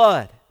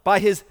blood, by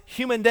his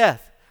human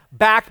death,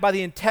 backed by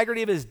the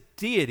integrity of his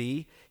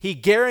deity, he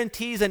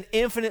guarantees an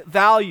infinite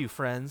value,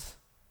 friends.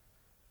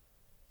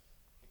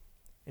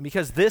 And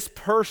because this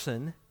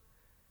person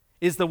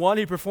is the one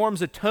who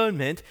performs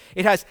atonement,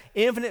 it has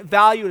infinite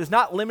value. It is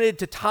not limited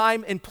to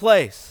time and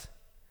place.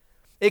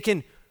 It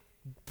can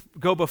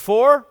go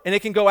before and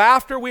it can go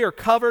after. We are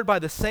covered by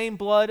the same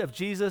blood of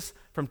Jesus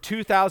from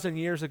 2,000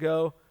 years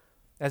ago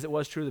as it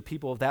was true of the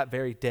people of that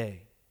very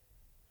day.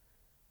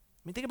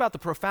 I mean, think about the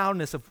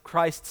profoundness of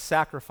Christ's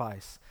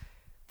sacrifice.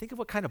 Think of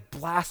what kind of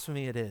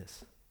blasphemy it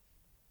is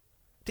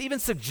to even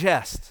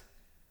suggest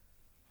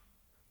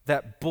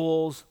that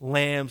bulls,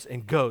 lambs,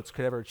 and goats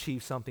could ever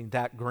achieve something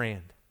that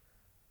grand.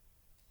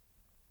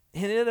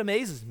 And it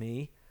amazes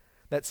me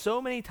that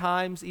so many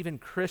times even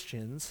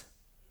Christians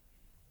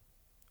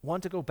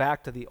want to go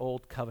back to the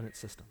old covenant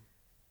system.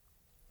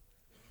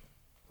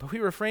 But we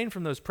refrain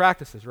from those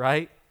practices,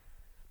 right?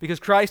 Because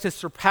Christ has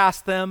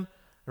surpassed them,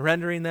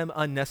 rendering them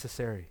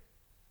unnecessary.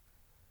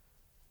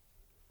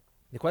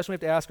 The question we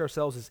have to ask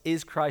ourselves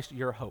is Christ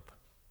your hope?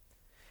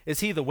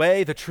 Is he the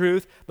way, the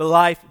truth, the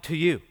life to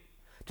you?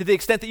 To the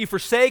extent that you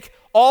forsake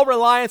all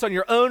reliance on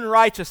your own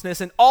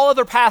righteousness and all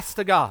other paths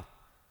to God.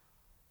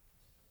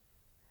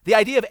 The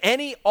idea of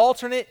any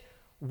alternate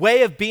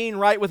way of being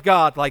right with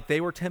God, like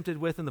they were tempted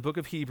with in the book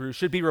of Hebrews,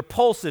 should be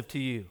repulsive to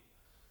you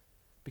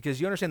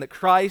because you understand that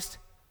Christ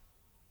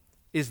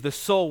is the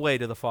sole way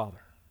to the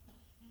Father.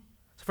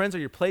 So friends, are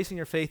you placing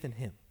your faith in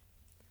him?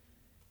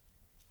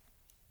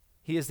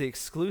 He is the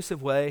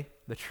exclusive way,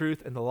 the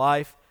truth, and the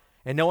life,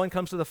 and no one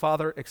comes to the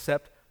Father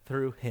except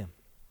through him.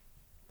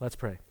 Let's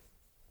pray.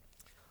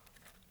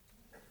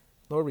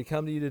 Lord, we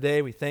come to you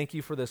today. We thank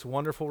you for this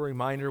wonderful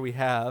reminder we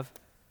have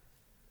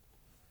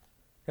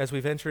as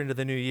we've entered into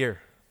the new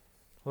year.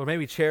 Lord, may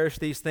we cherish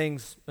these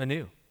things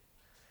anew.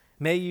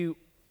 May you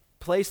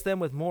place them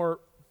with more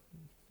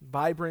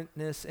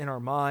vibrantness in our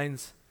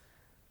minds.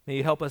 May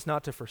you help us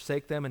not to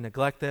forsake them and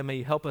neglect them. May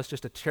you help us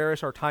just to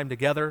cherish our time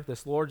together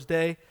this Lord's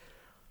Day,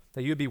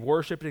 that you would be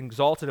worshiped and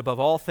exalted above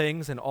all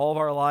things in all of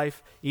our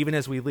life, even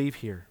as we leave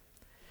here.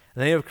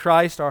 In the name of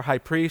Christ, our high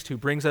priest, who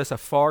brings us a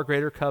far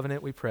greater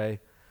covenant, we pray.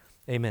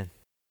 Amen.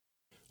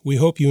 We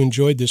hope you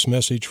enjoyed this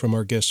message from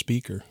our guest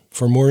speaker.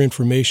 For more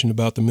information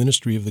about the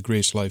ministry of the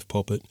Grace Life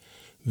Pulpit,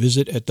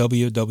 visit at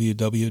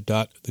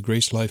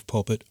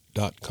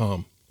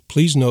www.thegracelifepulpit.com.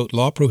 Please note,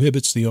 law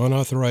prohibits the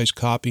unauthorized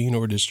copying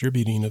or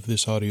distributing of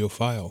this audio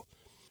file.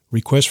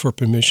 Requests for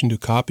permission to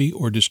copy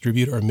or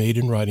distribute are made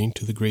in writing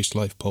to the Grace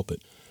Life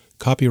Pulpit.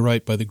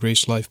 Copyright by the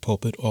Grace Life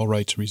Pulpit, all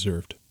rights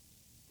reserved.